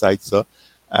what excites her.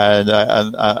 And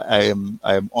I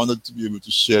am honored to be able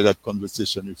to share that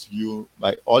conversation with you,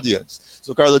 my audience.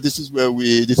 So, Carla, this is where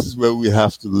we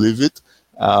have to leave it.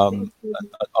 An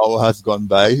hour has gone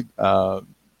by.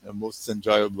 a most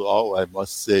enjoyable hour, I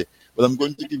must say. But I'm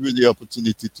going to give you the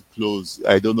opportunity to close.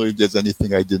 I don't know if there's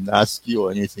anything I didn't ask you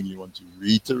or anything you want to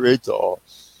reiterate, or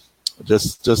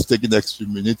just take the next few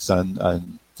minutes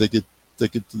and take it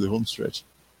to the home stretch.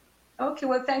 Okay,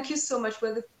 well, thank you so much.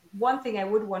 Well, the one thing I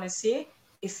would want to say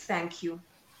is thank you.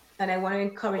 And I want to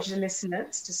encourage the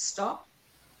listeners to stop,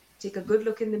 take a good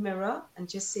look in the mirror, and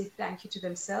just say thank you to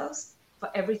themselves for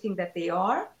everything that they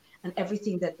are and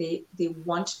everything that they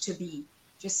want to be.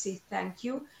 Just say thank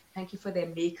you. Thank you for their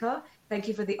maker. Thank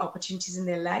you for the opportunities in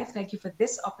their life. Thank you for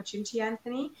this opportunity,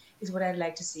 Anthony, is what I'd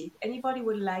like to see. If anybody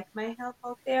would like my help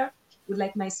out there, would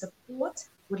like my support,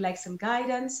 would like some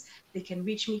guidance, they can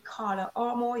reach me, Carla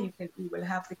Armour. We will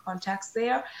have the contacts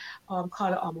there.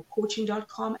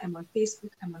 CarlaArmourCoaching.com. I'm on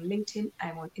Facebook, I'm on LinkedIn,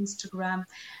 I'm on Instagram,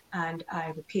 and I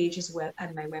have a page as well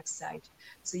and my website.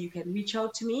 So you can reach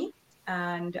out to me,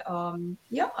 and and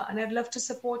I'd love to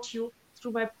support you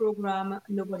through my program,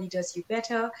 Nobody Does You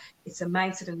Better. It's a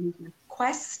mindset and movement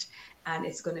quest, and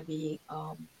it's going to be,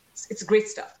 it's great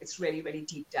stuff. It's really, really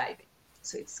deep diving.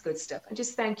 So it's good stuff. And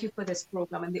just thank you for this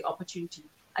program and the opportunity.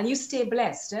 And you stay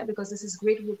blessed, because this is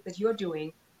great work that you're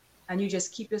doing, and you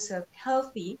just keep yourself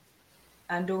healthy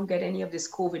and don't get any of this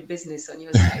COVID business on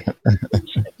your side.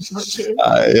 Okay.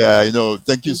 Yeah, I know.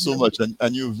 Thank you so much.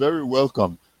 And you're very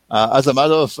welcome. As a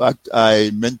matter of fact,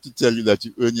 I meant to tell you that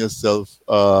you earn yourself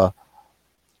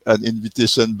an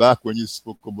invitation back when you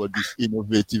spoke about this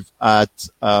innovative art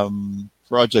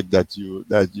project that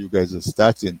you guys are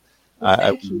starting.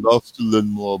 I would love to learn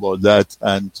more about that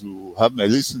and to have my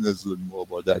listeners learn more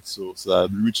about that. So I'll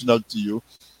be reaching out to you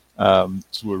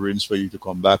to arrange for you to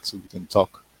come back so we can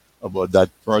talk about that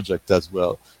project as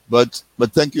well. But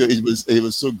thank you. It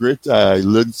was so great. I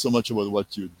learned so much about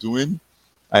what you're doing.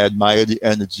 I admire the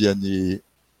energy and the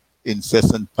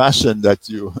incessant passion that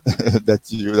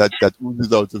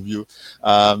oozes out of you.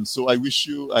 So I wish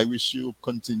you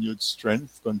continued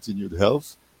strength, continued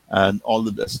health, and all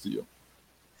the best to you.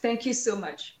 Thank you so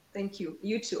much. Thank you.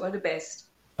 You too. All the best.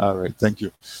 All right. Thank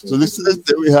you. So listeners,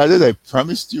 there we had it. I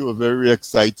promised you a very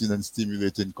exciting and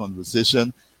stimulating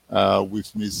conversation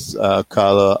with Miss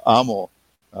Carla Armour.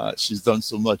 She's done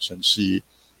so much, and she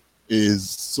is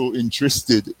so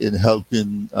interested in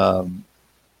helping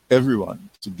everyone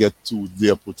to get to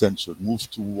their potential, move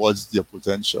towards their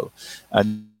potential.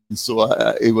 And so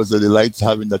it was a delight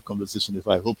having that conversation. If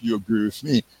I hope you agree with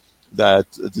me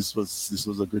that this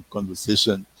was a good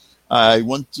conversation. I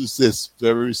want to say a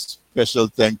very special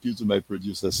thank you to my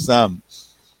producer, Sam.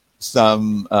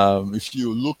 Sam, if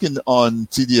you're looking on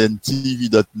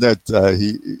tdntv.net,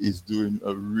 he is doing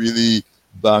a really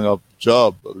bang-up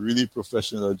job, a really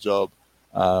professional job,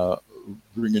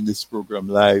 bringing this program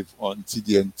live on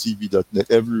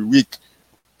tdntv.net every week.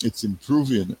 It's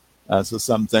improving. So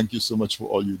Sam, thank you so much for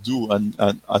all you do, and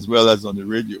as well as on the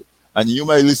radio. And you,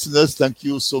 my listeners, thank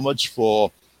you so much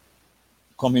for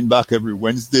coming back every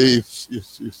Wednesday.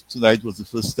 If tonight was the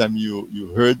first time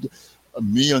you heard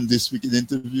me on This Week in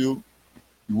Interview,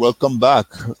 welcome back.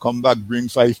 Come back, bring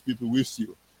 5 people with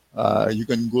you. You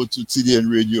can go to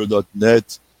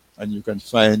tdnradio.net and you can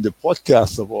find the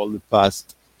podcast of all the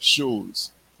past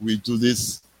shows. We do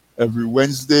this every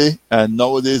Wednesday, and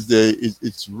nowadays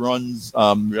it runs,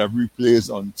 we have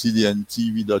replays on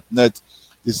tdntv.net.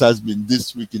 This has been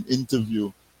This Week in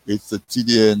Interview. It's a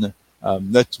TDN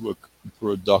Network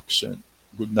production.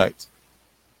 Good night.